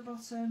flat one on the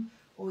bottom,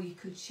 or you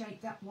could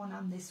shape that one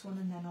and this one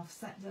and then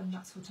offset them,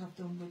 that's what I've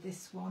done with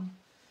this one,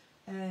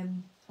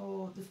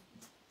 or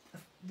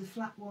the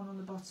flat one on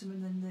the bottom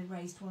and then the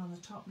raised one on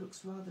the top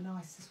looks rather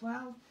nice as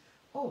well.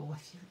 Or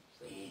if you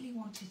really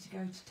wanted to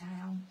go to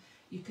town,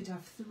 you could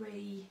have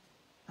three,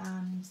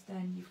 and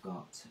then you've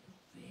got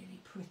really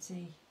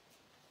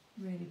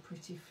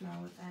pretty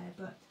flower there.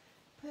 But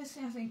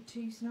personally, I think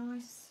two's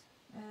nice.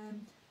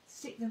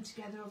 Stick them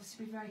together.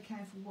 Obviously, be very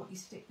careful what you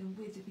stick them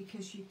with,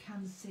 because you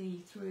can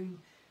see through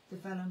the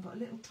vellum. But a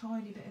little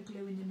tiny bit of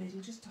glue in the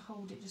middle, just to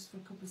hold it just for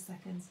a couple of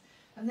seconds.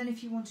 And then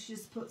if you want to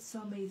just put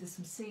either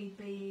some seed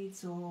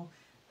beads or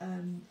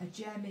a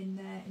gem in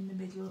there in the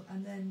middle,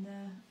 and then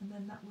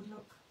that would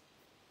look.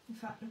 In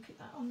fact, look at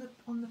that on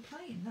the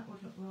plane. That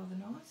would look rather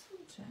nice,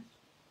 wouldn't it?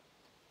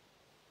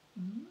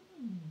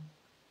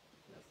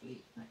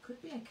 Lovely. That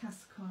could be a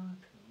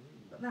cascade,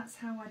 but that's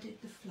how I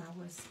did the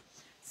flowers.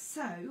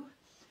 So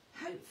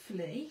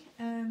hopefully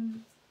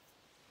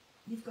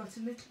you've got a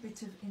little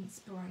bit of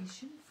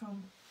inspiration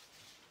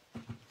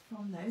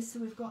from those. So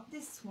we've got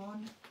this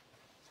one,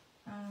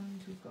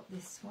 and we've got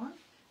this one.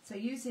 So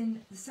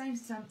using the same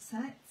stamp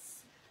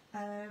sets,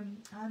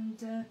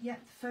 yeah,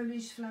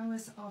 foliage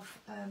flowers of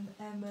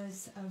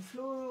Emma's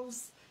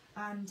Florals,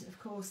 and of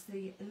course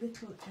the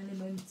little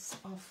elements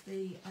of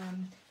the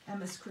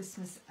Emma's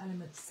Christmas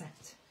Elements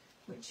set,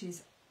 which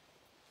is,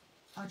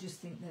 I just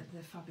think that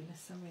they're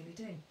fabulous, I really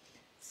do.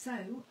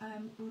 So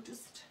we'll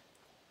just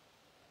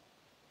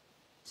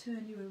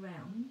turn you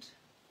around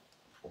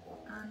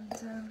and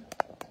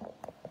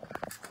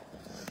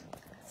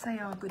say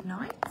our good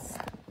nights.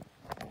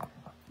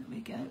 There we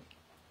go.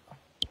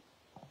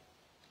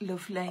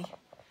 Lovely.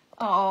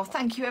 Oh,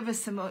 thank you ever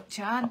so much,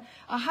 Anne.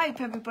 I hope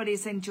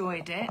everybody's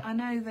enjoyed it. I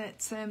know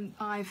that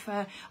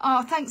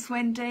oh, thanks,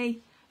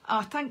 Wendy.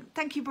 Oh,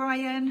 thank you,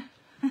 Brian.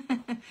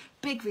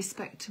 Big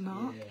respect to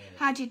Mark. Yeah.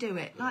 How do you do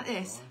it? Like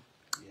this?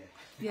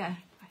 Yeah.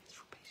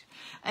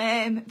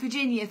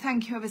 Virginia,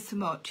 thank you ever so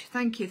much.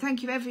 Thank you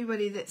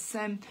everybody that's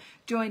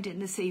joined in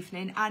this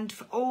evening, and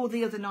for all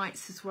the other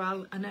nights as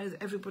well. I know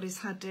that everybody's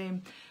had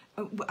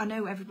I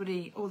know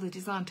everybody, all the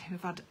design team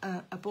have had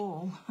a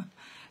ball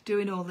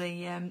doing all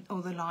the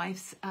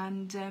lives.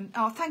 And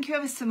oh, thank you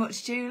ever so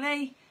much,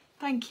 Julie.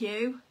 Thank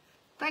you,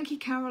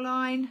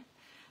 Caroline.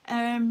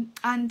 And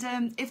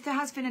if there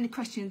has been any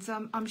questions,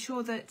 I'm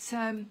sure that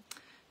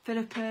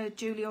Philippa,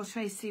 Julie or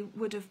Tracy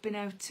would have been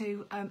able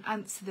to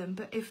answer them.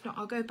 But if not,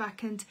 I'll go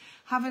back and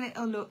have a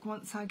little look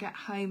once I get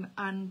home.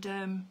 And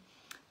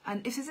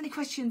if there's any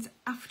questions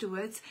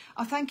afterwards,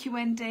 oh, thank you,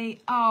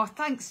 Wendy. Oh,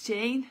 thanks,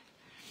 Jean.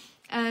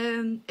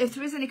 If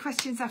there is any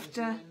questions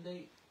after...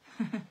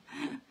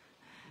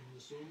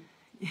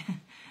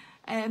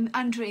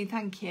 Andrew,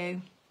 thank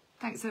you.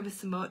 Thanks ever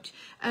so much.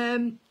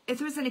 If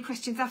there is any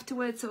questions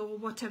afterwards or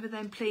whatever,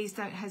 then please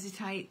don't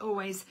hesitate,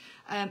 always.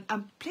 And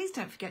please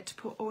don't forget to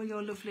put all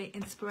your lovely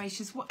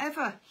inspirations,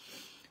 whatever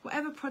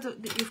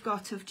product that you've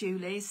got of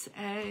Julie's,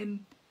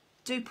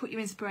 do put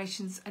your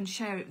inspirations and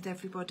share it with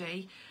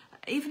everybody.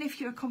 Even if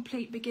you're a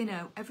complete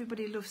beginner,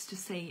 everybody loves to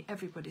see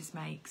everybody's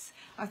makes.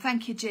 Oh,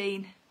 thank you,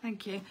 Jean.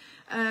 Thank you.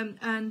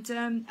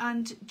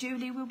 And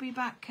Julie will be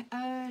back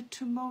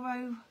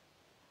tomorrow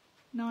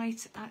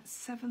night at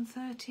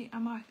 7:30.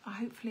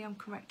 Hopefully I'm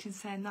correct in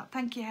saying that.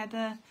 Thank you,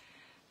 Heather.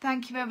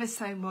 Thank you ever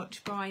so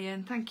much,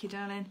 Brian. Thank you,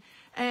 darling.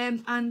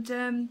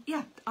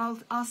 Yeah,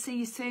 I'll see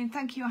you soon.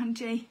 Thank you,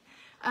 Angie.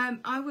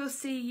 I will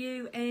see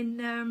you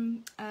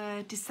in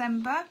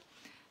December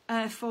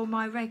for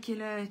my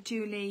regular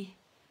Julie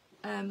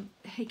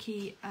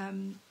Hickey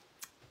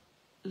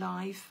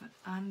live.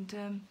 And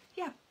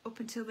yeah, up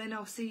until then,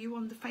 I'll see you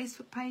on the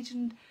Facebook page,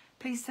 and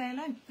please say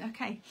hello.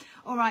 Okay.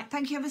 All right.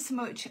 Thank you ever so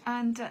much,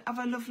 and have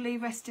a lovely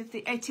rest of the...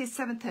 It is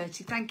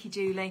 7:30. Thank you,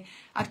 Julie.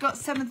 I'd got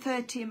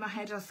 7:30 in my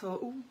head. I thought,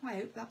 oh, I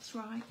hope that's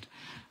right.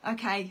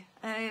 Okay.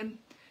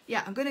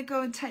 Yeah, I'm going to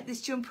go and take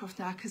this jumper off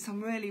now because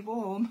I'm really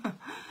warm.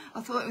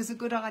 I thought it was a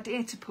good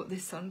idea to put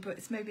this on, but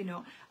it's maybe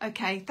not.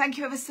 Okay. Thank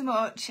you ever so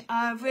much.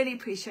 I really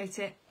appreciate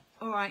it.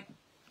 All right.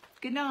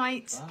 Good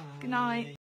night. Bye. Good night.